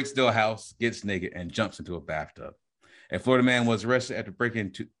man breaks into a house, gets naked, and jumps into a bathtub. A Florida man was arrested after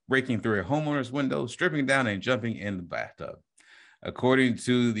breaking through a homeowner's window, stripping down and jumping in the bathtub. According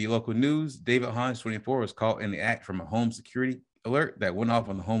to the local news, David Hans, 24, was caught in the act from a home security alert that went off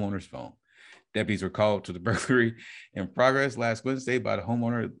on the homeowner's phone. Deputies were called to the burglary in progress last Wednesday by the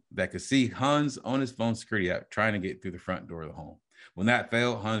homeowner that could see Hans on his phone security app trying to get through the front door of the home. When that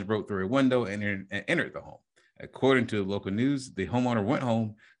failed, Hans broke through a window and entered the home. According to the local news, the homeowner went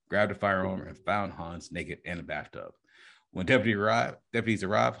home, grabbed a firearm, and found Hans naked in a bathtub. When deputies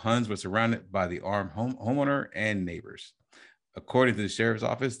arrived, Hans was surrounded by the armed homeowner and neighbors. According to the sheriff's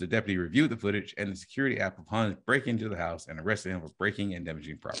office, the deputy reviewed the footage and the security app of Hans breaking into the house and arrested him for breaking and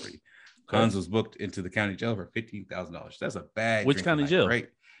damaging property. Okay. Hans was booked into the county jail for $15,000. That's a bad. Which county jail? Right?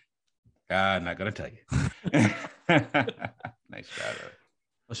 I'm not gonna tell you. Nice try, though.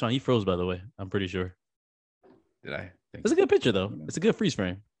 Oh, Sean, you froze, by the way. I'm pretty sure. Did I? It's a good picture, though. It's a good freeze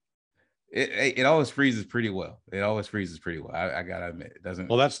frame. It always freezes pretty well. It always freezes pretty well. I gotta admit, it doesn't.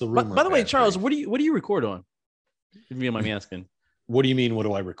 Well, that's the rumor. By the way, Charles, what do you record on? If you don't mind me asking. What do you mean? What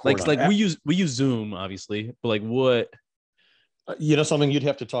do I record? Like we use Zoom, obviously, but like what? Something you'd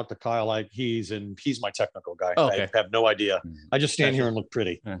have to talk to Kyle. He's my technical guy. Oh, okay. I have no idea. I just stand here and look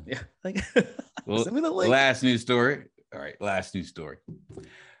pretty. Yeah. Well, send me the link. Last news story. All right, last news story.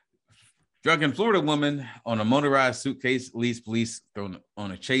 Drunken Florida woman on a motorized suitcase leads police thrown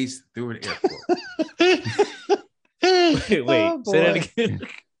on a chase through an airport. Wait, say that again.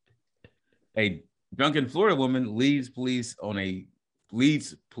 A drunken Florida woman leads police on a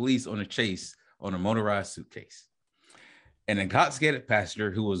chase on a motorized suitcase. An intoxicated passenger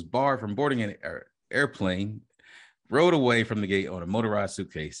who was barred from boarding an airplane rode away from the gate on a motorized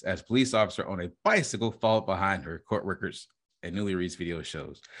suitcase as police officer on a bicycle followed behind her, court records and newly released video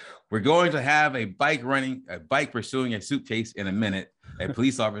shows. We're going to have a bike pursuing a suitcase in a minute, a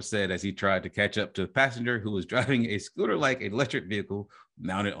police officer said as he tried to catch up to the passenger who was driving a scooter-like electric vehicle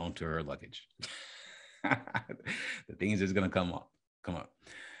mounted onto her luggage. The things is going to come up.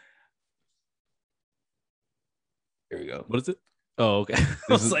 Here we go. What is it? Oh, okay.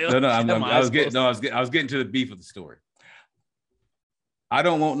 I was getting to the beef of the story. I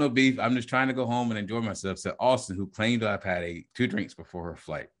don't want no beef. I'm just trying to go home and enjoy myself, said Austin, who claimed to have had 2 drinks before her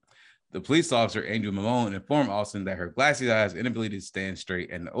flight. The police officer, Andrew Malone, informed Austin that her glassy eyes, inability to stand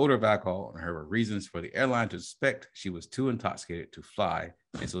straight, and the odor of alcohol on her were reasons for the airline to suspect she was too intoxicated to fly,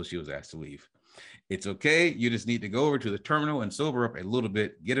 and so she was asked to leave. It's okay. You just need to go over to the terminal and sober up a little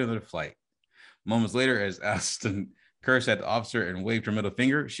bit, get another flight. Moments later, as Austin cursed at the officer and waved her middle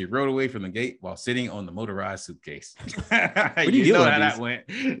finger, she rode away from the gate while sitting on the motorized suitcase. You know how that went.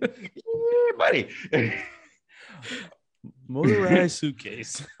 Yeah, buddy. Motorized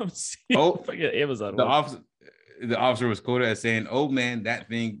suitcase. Amazon. The officer was quoted as saying, "Oh man, that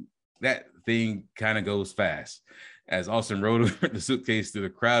thing kind of goes fast." As Austin rode over the suitcase through the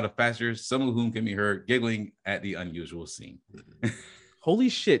crowd of passengers, some of whom can be heard giggling at the unusual scene. Holy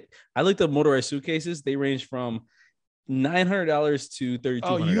shit. I looked up motorized suitcases. They range from $900 to $3,200.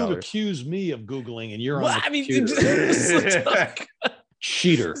 Oh, you accuse me of Googling and you're on the computer.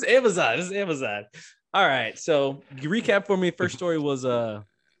 Cheater. It's Amazon. All right. So you recap for me. First story was the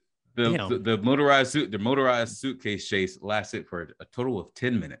motorized suitcase chase lasted for a total of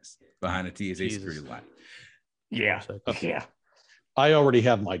 10 minutes behind a TSA security line. Yeah. Yeah. I already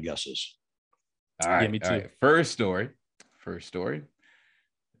have my guesses. All right. Me too. All right. First story.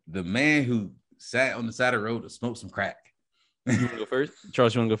 The man who sat on the side of the road to smoke some crack. You want to go first?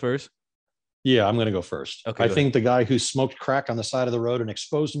 Charles, you want to go first? Yeah, I'm going to go first. Okay, I think the guy who smoked crack on the side of the road and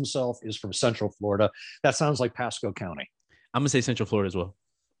exposed himself is from Central Florida. That sounds like Pasco County. I'm going to say Central Florida as well.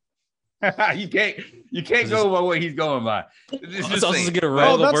 You can't go by what he's going by. It's also to get a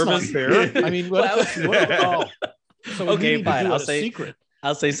roll of bourbon. I mean, so okay, fine. I'll say secret.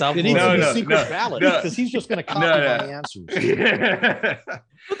 I'll say South Florida. Secret ballot because he's just going to copy my answers.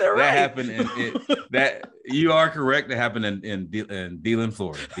 But they're right. That happened that you are correct. That happened in DeLand,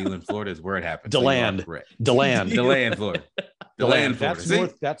 Florida. DeLand, Florida is where it happened. DeLand, Florida. DeLand,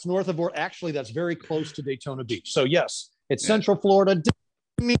 Florida. That's north of, or actually, that's very close to Daytona Beach. So yes, it's Central Florida.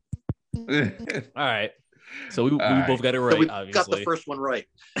 All right. So we both got it right. So we obviously got the first one right.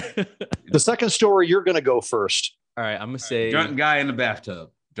 The second story, you're going to go first. All right, I'm gonna say drunk guy in the bathtub.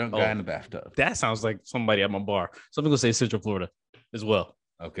 Guy in the bathtub. That sounds like somebody at my bar. So I'm gonna say Central Florida as well.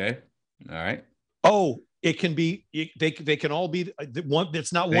 Okay. All right. Oh, It can be. They can all be one.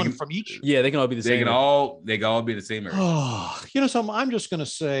 It's not one from each. Yeah, they can all be the same. They can all be the same area. Oh, something. I'm just going to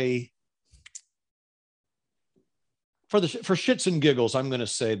say, for shits and giggles, I'm going to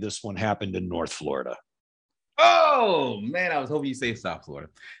say this one happened in North Florida. Oh man, I was hoping you say South Florida.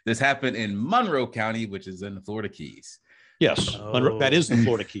 This happened in Monroe County, which is in the Florida Keys. Yes, that is the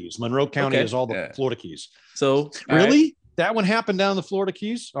Florida Keys. Monroe County is all the Florida Keys. So really, that one happened down the Florida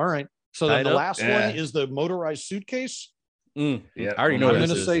Keys. All right. So then the last one is the motorized suitcase. Yeah, I already know.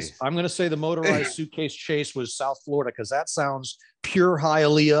 I'm going to say the motorized suitcase chase was South Florida because that sounds pure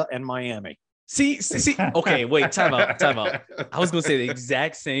Hialeah and Miami. See. Okay, wait, time out. I was going to say the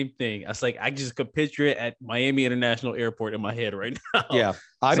exact same thing. I was like, I just could picture it at Miami International Airport in my head right now. Yeah,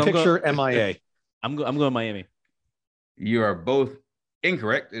 I picture MIA. I'm going Miami. You are both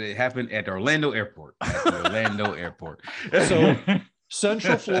incorrect. It happened at Orlando Airport. So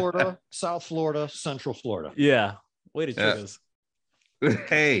Central Florida, South Florida, Central Florida. Yeah. Way to trick us.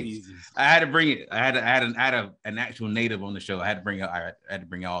 Hey, Jesus. I had to bring it. I had an actual native on the show. I had to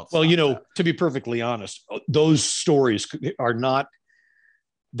bring all. Well, to be perfectly honest, those stories are not.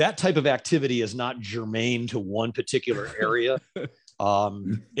 That type of activity is not germane to one particular area.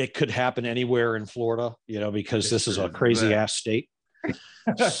 It could happen anywhere in Florida, because this is a crazy ass state.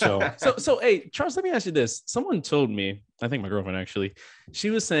 So hey, Charles, let me ask you this. Someone told me, I think my girlfriend actually, she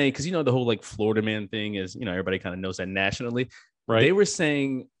was saying, because the whole like Florida man thing is, everybody kind of knows that nationally, right? They were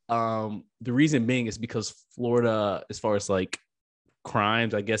saying the reason being is because Florida, as far as like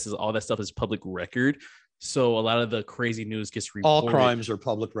crimes, I guess, is all that stuff is public record. So a lot of the crazy news gets reported. All crimes are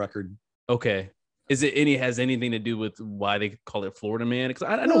public record. Okay. Has anything to do with why they call it Florida man? Because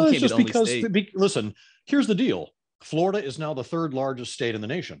I know it can't just be the only state. Listen, here's the deal. Florida is now the third largest state in the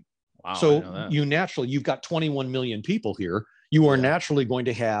nation. Wow, so you've got 21 million people here. You are naturally going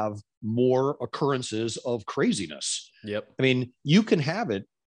to have more occurrences of craziness. Yep. I mean, you can have it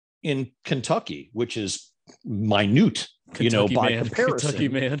in Kentucky, which is minute, by comparison. Kentucky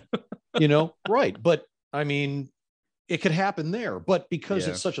man. Right. But I mean, it could happen there. But because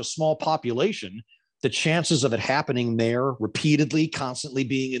it's such a small population, the chances of it happening there repeatedly, constantly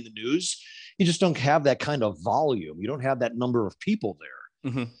being in the news, you just don't have that kind of volume. You don't have that number of people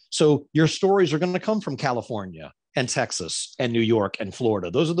there. Mm-hmm. So your stories are going to come from California and Texas and New York and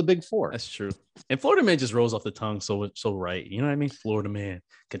Florida. Those are the big four. That's true. And Florida man just rolls off the tongue so right. You know what I mean? Florida man,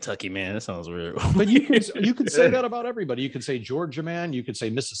 Kentucky man. That sounds weird. But you can say that about everybody. You can say Georgia man. You could say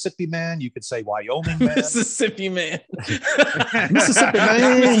Mississippi man. You could say Wyoming man. Mississippi man. Mississippi man.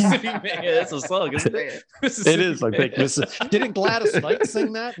 Mississippi man. Yeah, that's a song, isn't it? It is. I think. Didn't Gladys Knight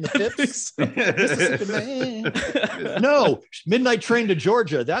sing that in the Pips? Mississippi man. No, Midnight Train to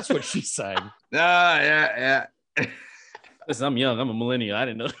Georgia. That's what she sang. Yeah. Listen, I'm young. I'm a millennial. I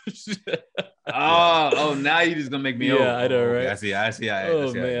didn't know. Oh, now you're just gonna make me old. I know, right? I see how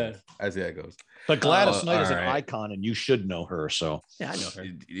it goes. But Gladys Knight is an icon, and you should know her. So yeah, I know her.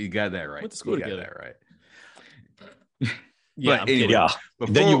 You got that right. Went to school you together. got that right. Yeah, anyway,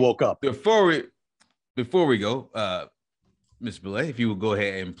 then you woke up. Before we go, Ms. Billi, if you would go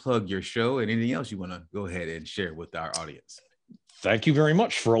ahead and plug your show and anything else you want to go ahead and share with our audience. Thank you very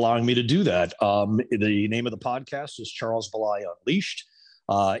much for allowing me to do that. The name of the podcast is Charles Billi Unleashed.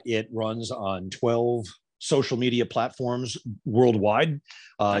 It runs on 12 social media platforms worldwide.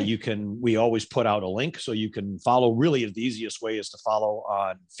 We always put out a link so you can follow. Really, the easiest way is to follow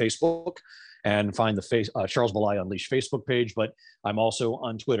on Facebook and find the Charles Billi Unleashed Facebook page. But I'm also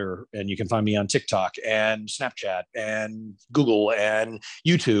on Twitter, and you can find me on TikTok and Snapchat and Google and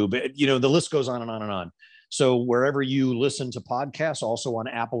YouTube. The list goes on and on and on. So wherever you listen to podcasts, also on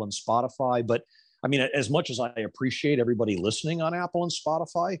Apple and Spotify. But I mean, as much as I appreciate everybody listening on Apple and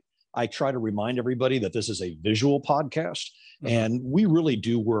Spotify, I try to remind everybody that this is a visual podcast. Mm-hmm. And we really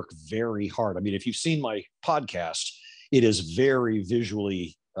do work very hard. I mean, if you've seen my podcast, it is very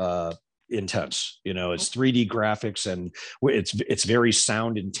visually intense. It's 3D graphics, and it's very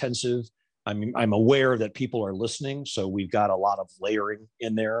sound intensive. I mean, I'm aware that people are listening, so we've got a lot of layering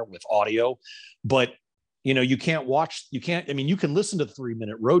in there with audio. But you can't, you can listen to the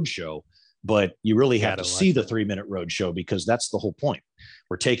 3-Minute Roadshow, but you really have to see the 3-Minute Roadshow, because that's the whole point.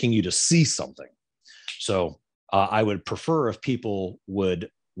 We're taking you to see something. So I would prefer if people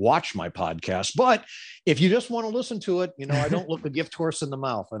would watch my podcast, but if you just want to listen to it, I don't look a gift horse in the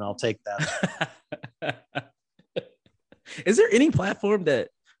mouth, and I'll take that. Is there any platform that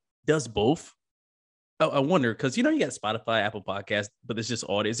does both? I wonder, because you got Spotify, Apple Podcasts, but it's just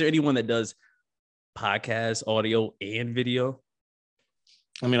audio. Is there anyone that does podcast, audio, and video?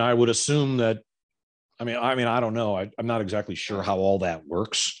 I mean, I would assume that I mean, I don't know. I'm not exactly sure how all that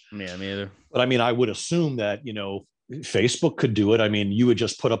works. Yeah, me either. But I mean, I would assume that, Facebook could do it. I mean, you would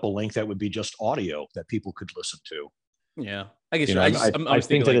just put up a link that would be just audio that people could listen to. Yeah, I guess I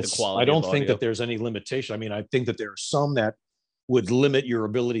think that I don't think that there's any limitation. I mean, I think that there are some that would limit your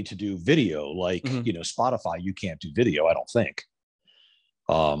ability to do video, like, Spotify, you can't do video, I don't think.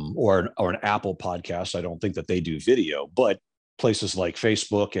 Or an Apple podcast, I don't think that they do video, but places like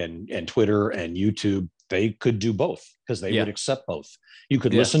Facebook and Twitter and YouTube, they could do both because they would accept both. You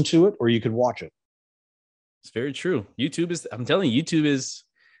could listen to it or you could watch it. It's very true. I'm telling you, YouTube is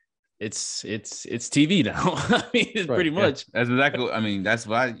it's TV now. I mean, it's pretty much. That's exactly. I mean, that's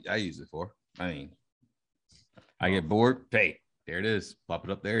what I use it for. I mean, I get bored. Hey, there it is. Pop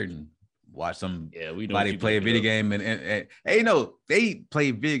it up there and watch somebody play a video game. And hey, no, they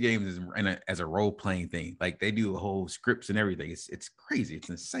play video games as a role playing thing. Like they do a whole scripts and everything. It's crazy. It's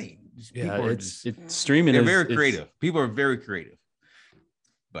insane. It's streaming. They're very creative. People are very creative.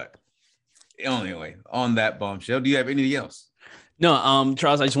 But anyway, on that bombshell, do you have anything else? No,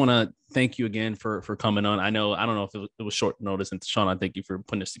 Charles, I just want to thank you again for coming on. I don't know if it was short notice, and Sean, I thank you for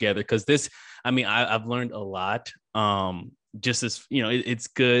putting this together because I've learned a lot. Just as it's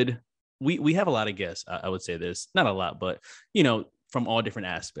good. We have a lot of guests. I would say this, not a lot, but from all different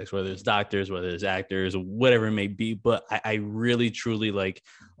aspects, whether it's doctors, whether it's actors, whatever it may be. But I really, truly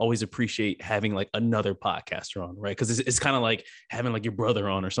always appreciate having another podcaster on, right? Because it's kind of like having your brother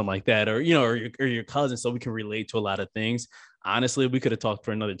on or something like that, or your cousin, so we can relate to a lot of things. Honestly, we could have talked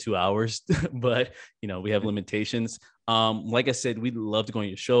for another 2 hours, but we have limitations. Like I said, we'd love to go on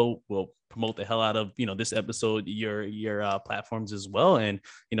your show. We'll promote the hell out of this episode, your platforms as well, and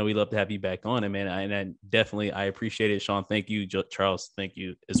we'd love to have you back on. And man, and definitely I appreciate it, Sean. Thank you, Charles. Thank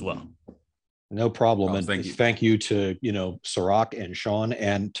you as well. No problem. And thank you to Sirach and Sean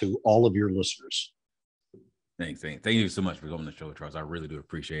and to all of your listeners. Thank you so much for coming on the show, Charles. I really do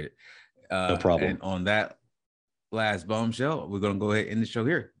appreciate it. No problem. And on that last bombshell, we're going to go ahead and end the show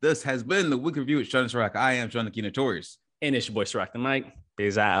here. This has been the Week Review with Sean and Sirach. I am Sean the Key Notorious. And it's your boy Sirach the Mike.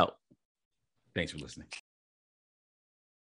 Peace out. Thanks for listening.